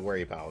would have to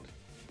worry about.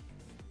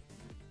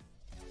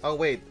 Oh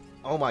wait,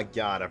 oh my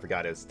god, I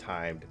forgot it's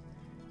timed.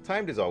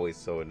 Timed is always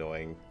so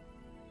annoying.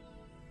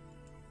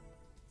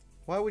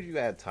 Why would you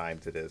add time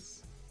to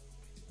this?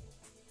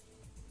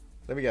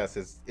 Let me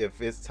guess,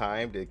 if it's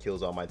timed, it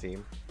kills all my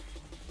team.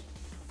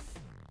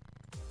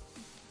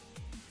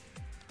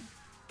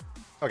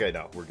 Okay,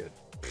 no, we're good.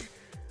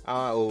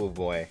 Oh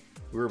boy.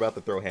 We were about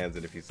to throw hands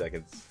in a few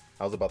seconds.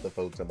 I was about to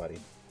vote somebody.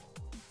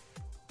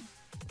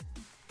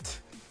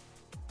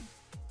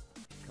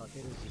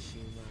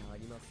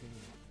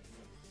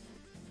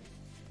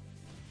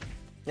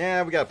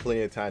 Yeah, we got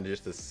plenty of time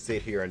just to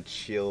sit here and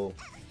chill.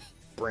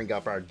 Bring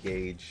up our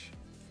gauge.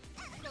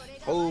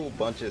 Whole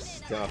bunch of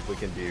stuff we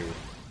can do.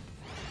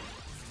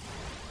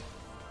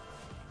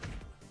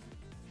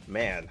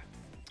 Man.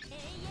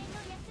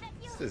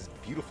 This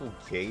beautiful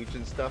gauge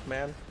and stuff,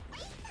 man.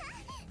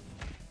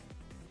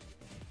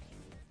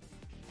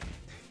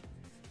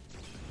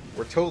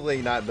 We're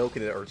totally not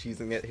milking it or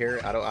cheesing it here.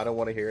 I don't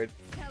want to hear it.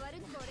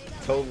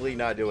 Totally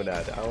not doing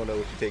that. I don't know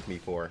what you take me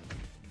for.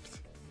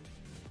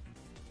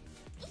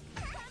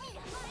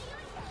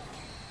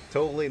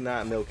 Totally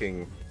not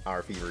milking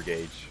our fever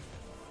gauge.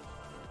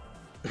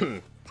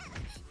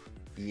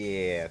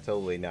 Yeah,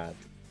 totally not.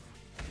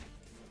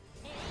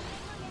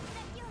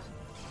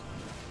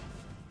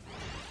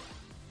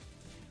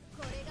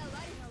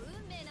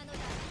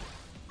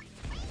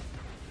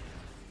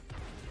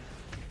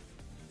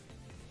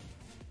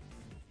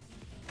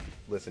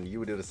 Listen, you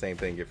would do the same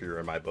thing if you were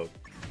in my boat.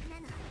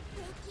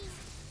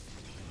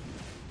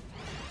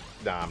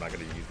 Nah, I'm not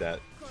gonna use that.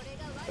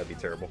 That'd be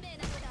terrible.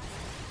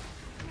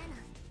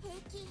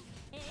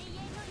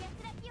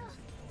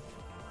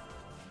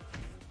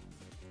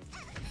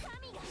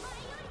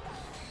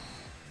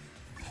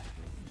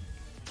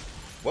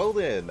 Well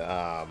then,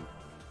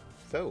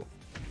 so,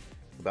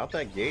 about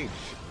that gauge.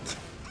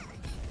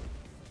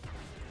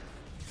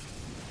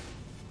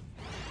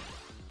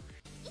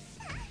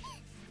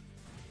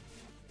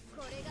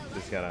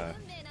 Just gotta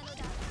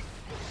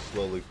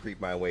slowly creep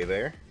my way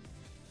there.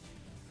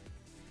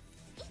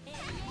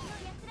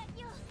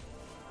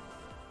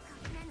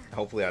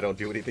 Hopefully I don't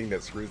do anything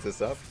that screws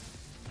this up.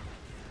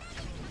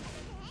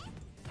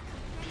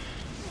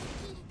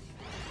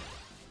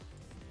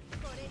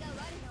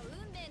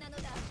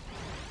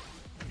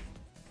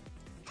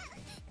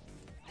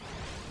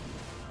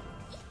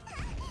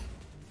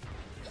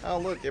 Oh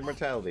look,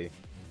 immortality.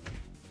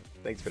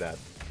 Thanks for that.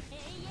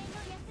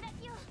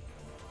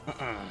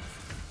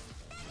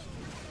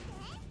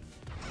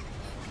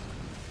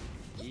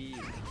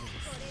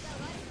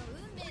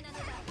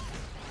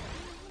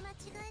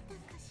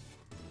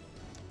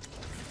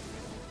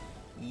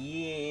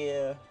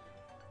 Yeah.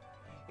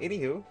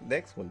 Anywho,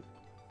 next one.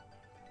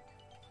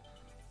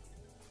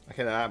 I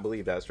cannot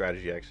believe that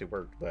strategy actually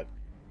worked, but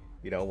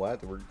you know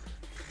what? We're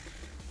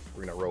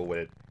gonna roll with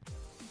it.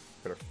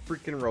 We're gonna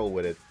freaking roll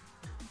with it.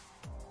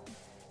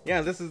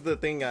 Yeah, this is the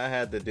thing I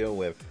had to deal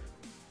with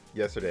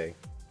yesterday.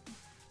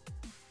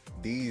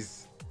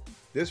 This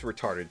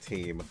retarded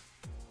team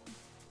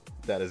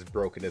that is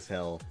broken as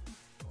hell.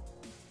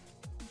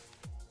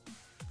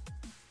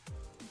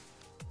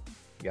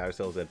 Got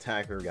ourselves an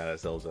attacker, got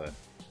ourselves a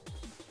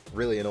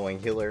really annoying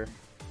healer,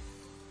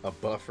 a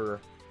buffer.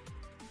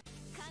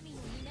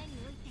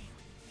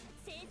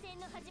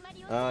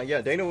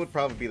 Yeah, Dana would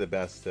probably be the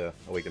best to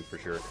awaken for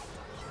sure.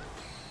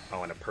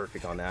 Oh, and a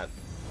perfect on that.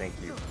 Thank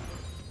you.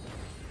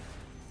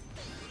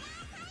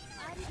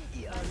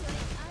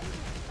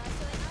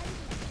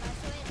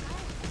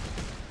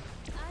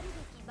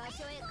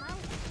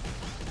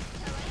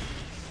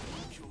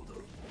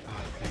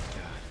 Oh, thank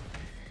God.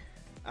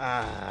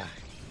 Ah,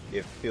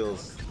 it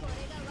feels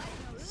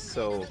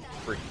so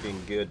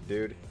freaking good,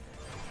 dude.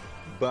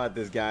 But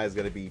this guy is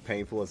gonna be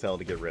painful as hell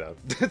to get rid of.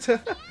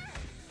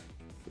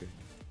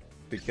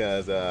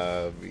 Because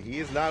he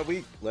is not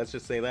weak. Let's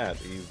just say that.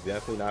 He's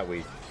definitely not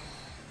weak.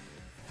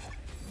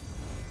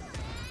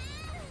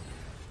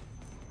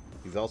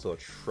 He's also a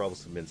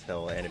troublesome as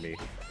hell enemy.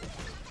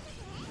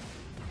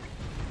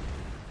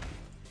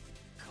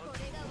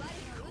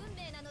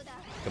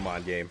 Come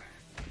on, game.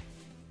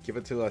 Give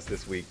it to us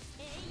this week.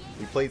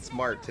 We played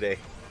smart today.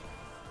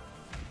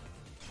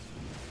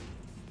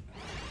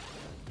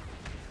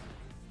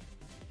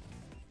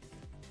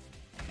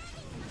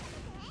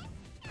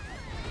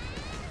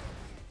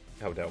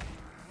 Oh no.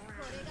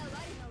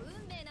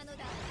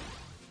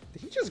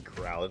 Did he just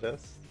growl at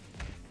us?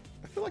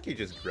 I feel like he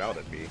just growled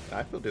at me.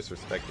 I feel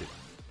disrespected.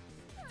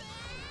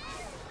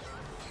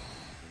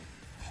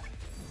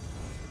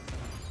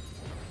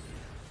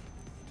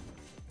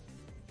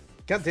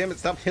 God damn it,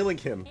 stop killing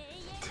him.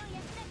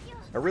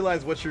 I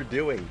realize what you're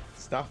doing.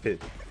 Stop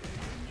it.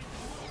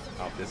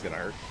 Oh, this is gonna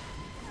hurt.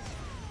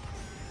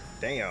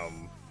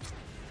 Damn.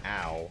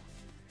 Ow.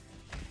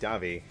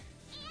 Davi.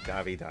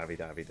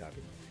 Davi.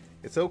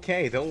 It's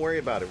okay. Don't worry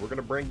about it. We're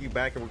gonna bring you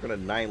back and we're gonna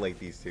annihilate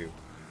these two.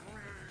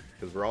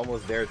 Because we're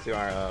almost there to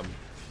our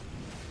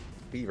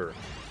fever.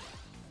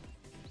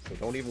 So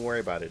don't even worry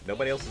about it.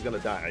 Nobody else is gonna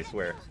die, I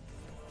swear.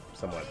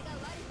 Somewhat.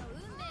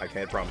 I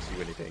can't promise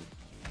you anything.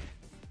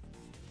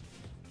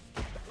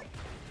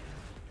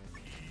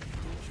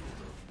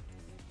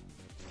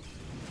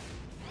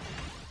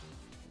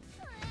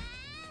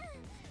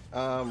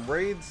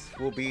 Raids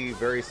will be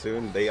very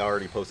soon. They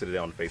already posted it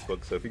on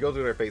Facebook. So if you go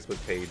to their Facebook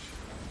page,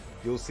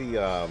 you'll see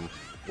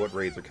what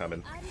raids are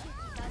coming.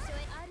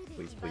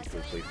 Please,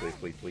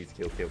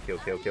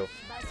 kill.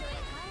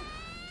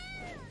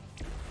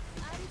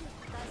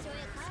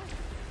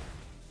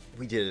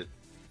 We did it.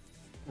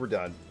 We're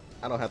done.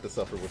 I don't have to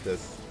suffer with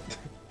this.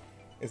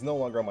 It's no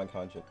longer on my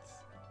conscience.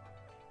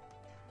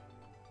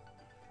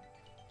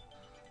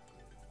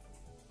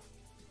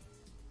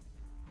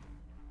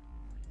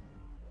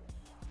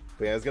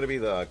 But yeah, it's gonna be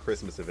the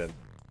Christmas event.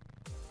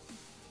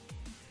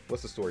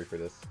 What's the story for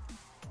this?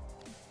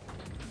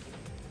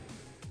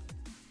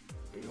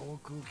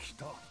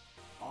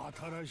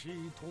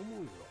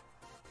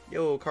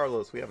 Yo,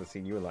 Carlos, we haven't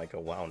seen you in like a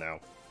while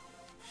now.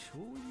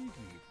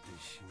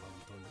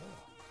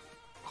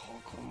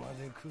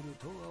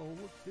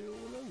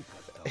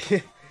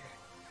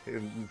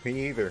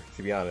 Me either,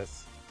 to be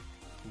honest.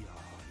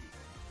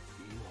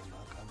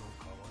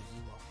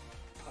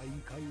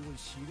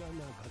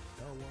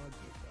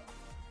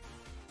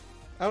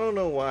 I don't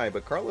know why,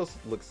 but Carlos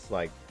looks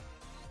like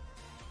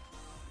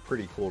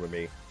pretty cool to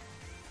me.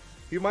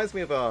 He reminds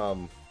me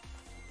of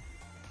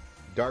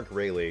Dark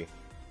Rayleigh.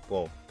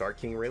 Well, Dark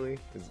King Rayleigh?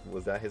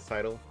 Was that his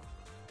title?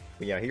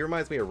 But yeah, he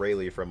reminds me of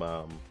Rayleigh from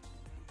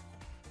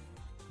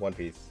One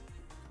Piece.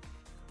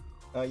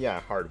 Yeah,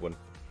 hard one.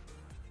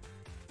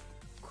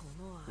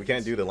 We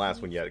can't do the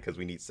last one yet because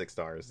we need 6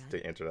 stars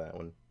to enter that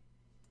one.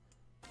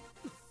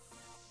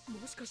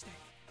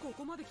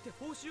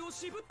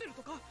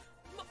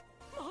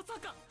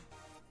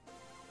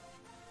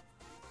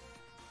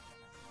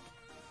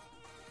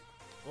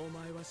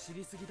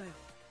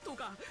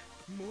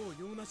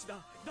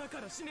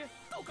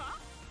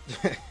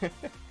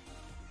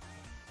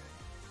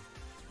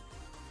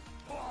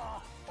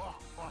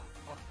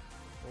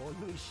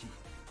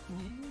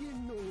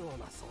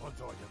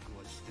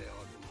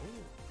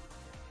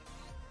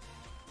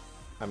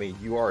 I mean,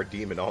 you are a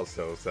demon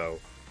also, so.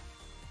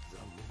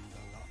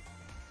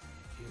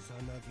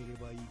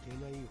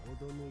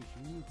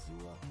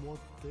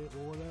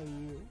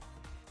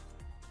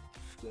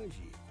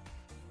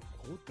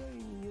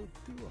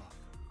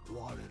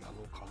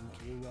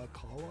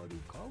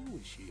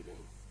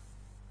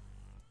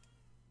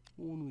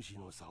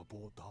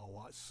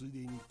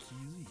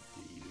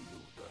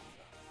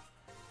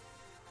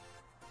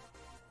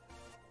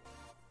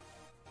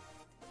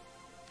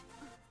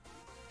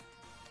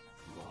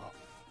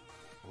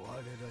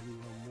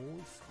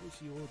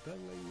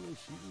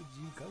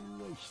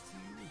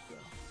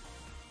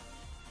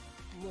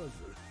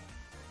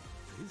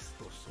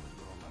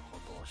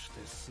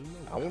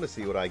 I want to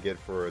see what I get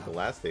for the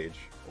last stage.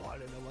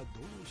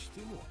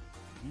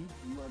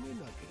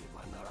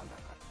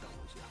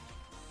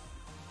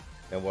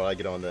 And what I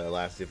get on the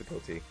last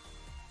difficulty.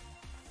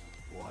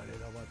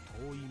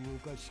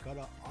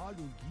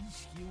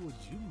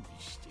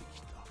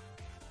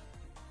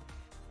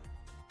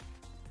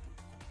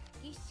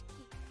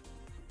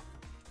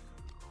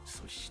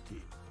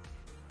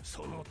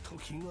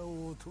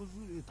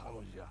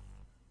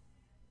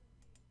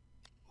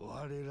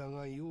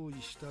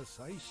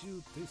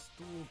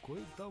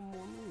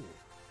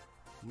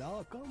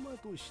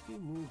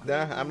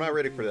 Nah, I'm not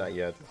ready for that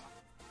yet.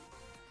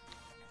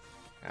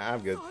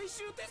 I'm good.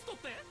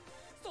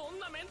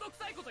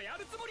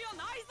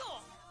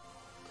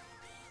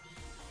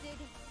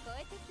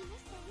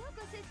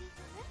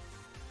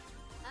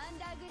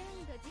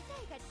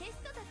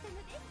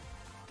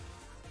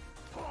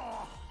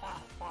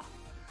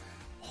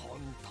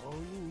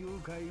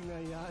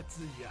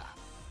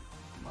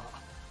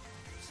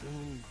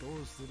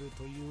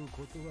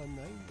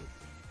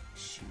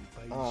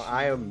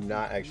 I am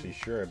not actually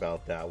sure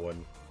about that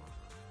one.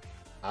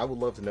 I would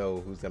love to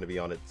know who's going to be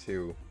on it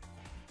too.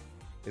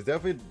 It's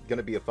definitely going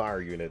to be a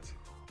fire unit.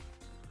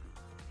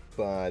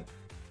 But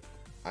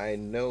I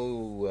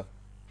know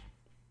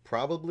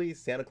probably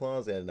Santa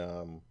Claus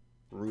and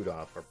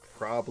Rudolph are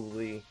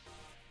probably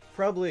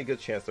a good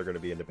chance they're going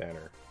to be in the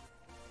banner.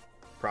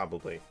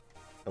 Probably.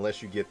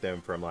 Unless you get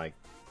them from like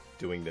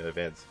doing the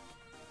events.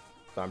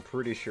 But I'm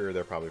pretty sure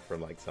they're probably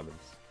from like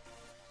summons.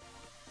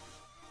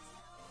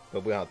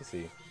 But we'll have to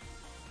see.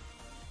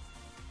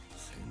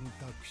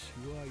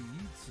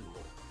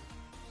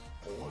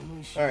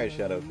 Alright,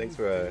 Shadow. Thanks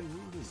for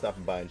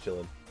stopping by and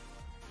chilling.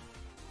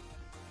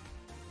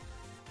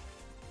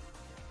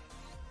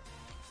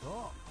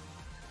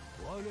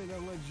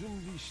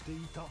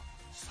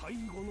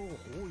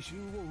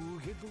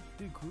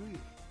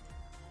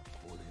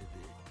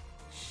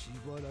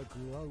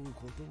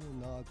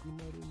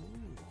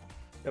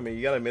 I mean,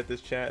 you gotta admit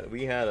this, chat.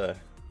 We had a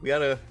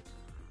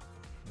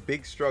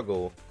big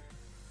struggle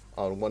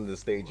on one of the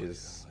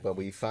stages, but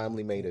we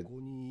finally made it.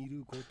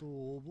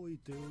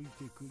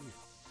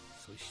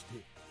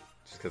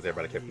 Just because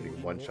everybody kept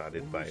getting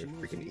one-shotted by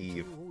freaking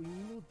Eve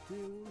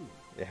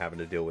and having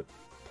to deal with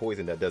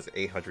poison that does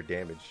 800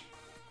 damage.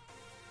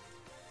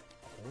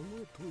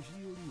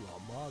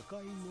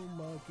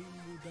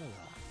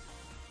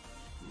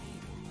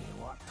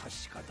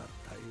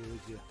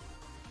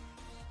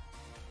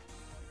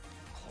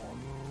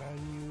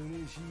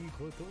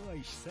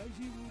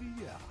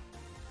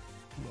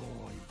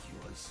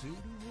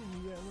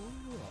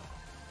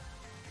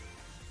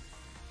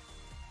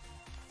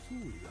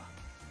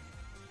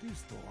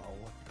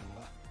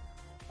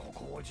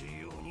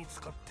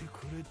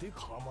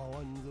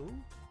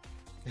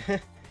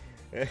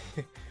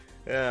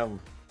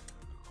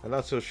 I'm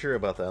not so sure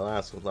about that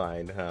last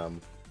line. I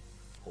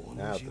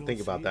have to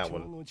think about that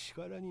one.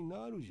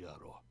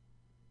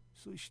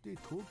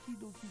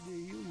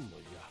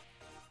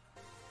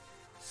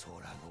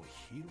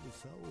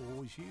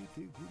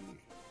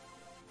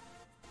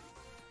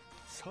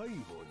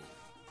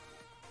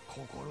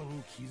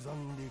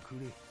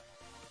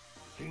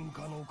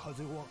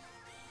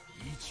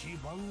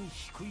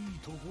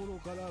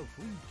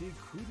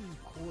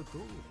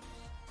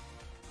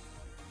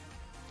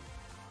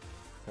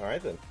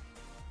 Alright then.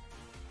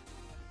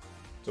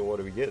 So what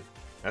do we get?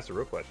 That's the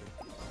real question.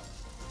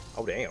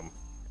 Oh damn.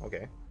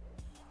 Okay.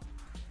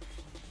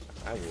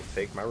 I will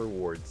take my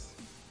rewards.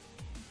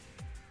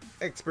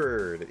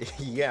 Expert!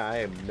 Yeah, I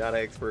am not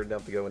expert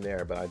enough to go in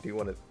there, but I do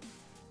want to...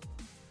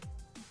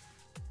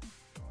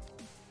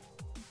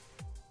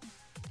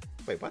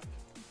 Wait, what?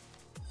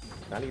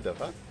 I need the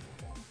fuck?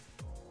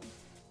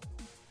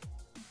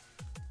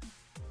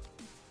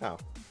 Oh.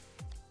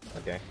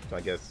 Okay, so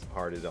I guess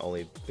hard is the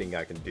only thing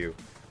I can do.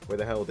 Where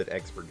the hell did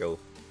expert go?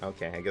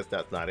 Okay, I guess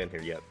that's not in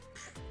here yet.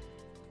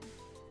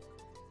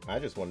 I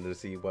just wanted to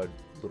see what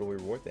little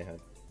reward they had.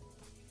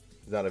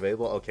 Is that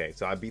available? Okay,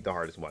 so I beat the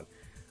hardest one.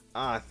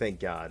 Ah, thank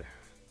God.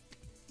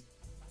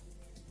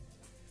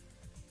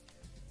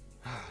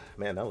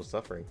 Man, that was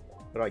suffering.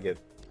 What do I get?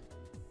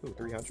 Ooh,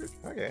 300?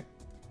 Okay.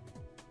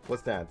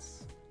 What's that?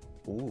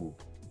 Ooh.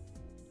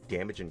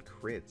 Damage and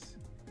crits.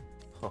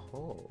 Ho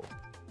ho.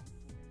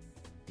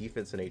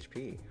 Defense and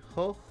HP.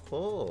 Ho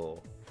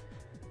ho.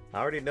 I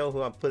already know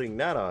who I'm putting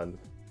that on.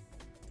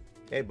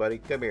 Hey buddy,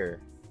 come here.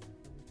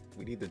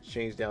 We need to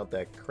change out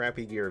that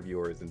crappy gear of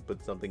yours and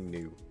put something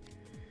new.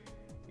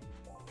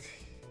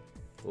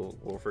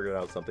 We'll figure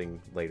out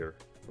something later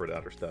for the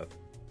other stuff.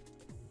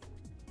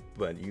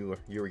 But you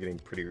were getting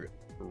pretty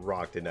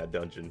rocked in that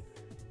dungeon.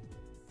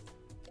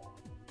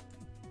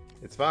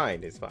 It's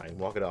fine, it's fine.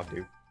 Walk it off,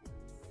 dude.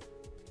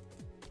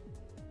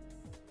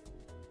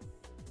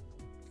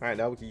 Alright,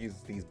 now we can use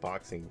these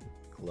boxing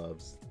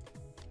gloves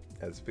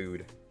as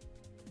food.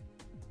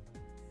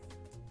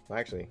 Well,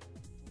 actually,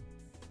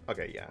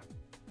 okay, yeah.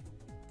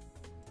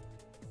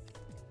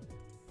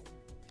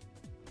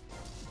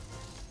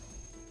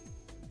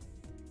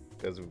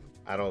 Because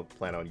I don't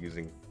plan on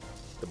using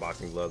the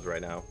boxing gloves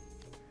right now.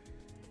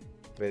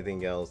 If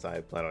anything else,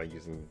 I plan on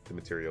using the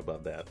material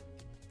above that.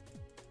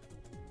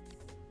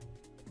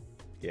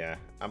 Yeah,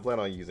 I'm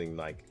planning on using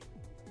like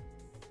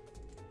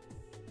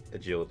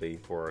agility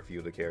for a few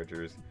of the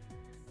characters.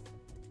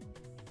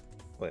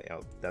 Wait,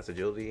 oh, that's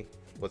agility?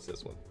 What's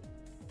this one?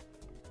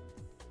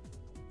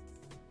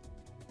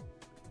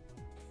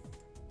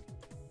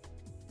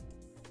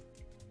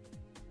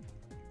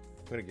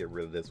 I'm gonna get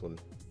rid of this one.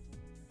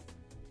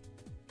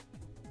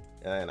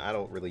 And I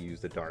don't really use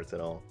the darts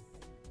at all.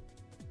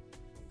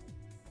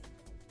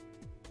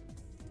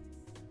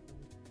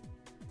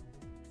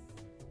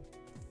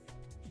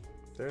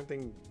 Is there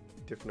anything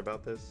different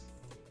about this?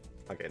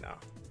 Okay, no.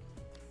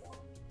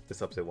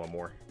 This ups it one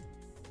more.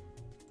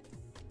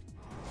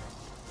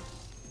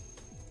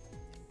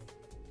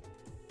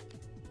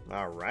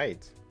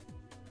 Alright.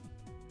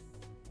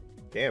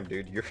 Damn,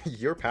 dude,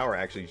 your power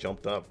actually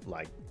jumped up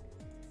like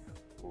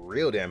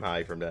real damn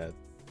high from that.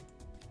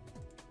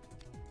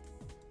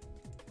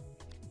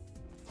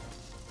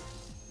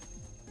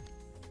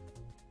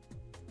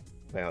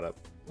 Wait, hold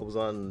up. What was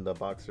on the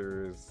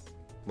boxers?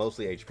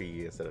 Mostly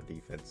HP instead of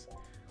defense.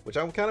 Which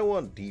I kind of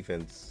want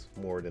defense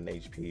more than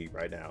HP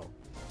right now.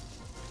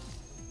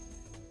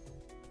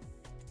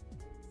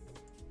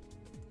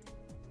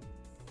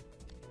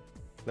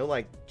 No,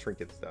 like,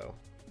 trinkets, though.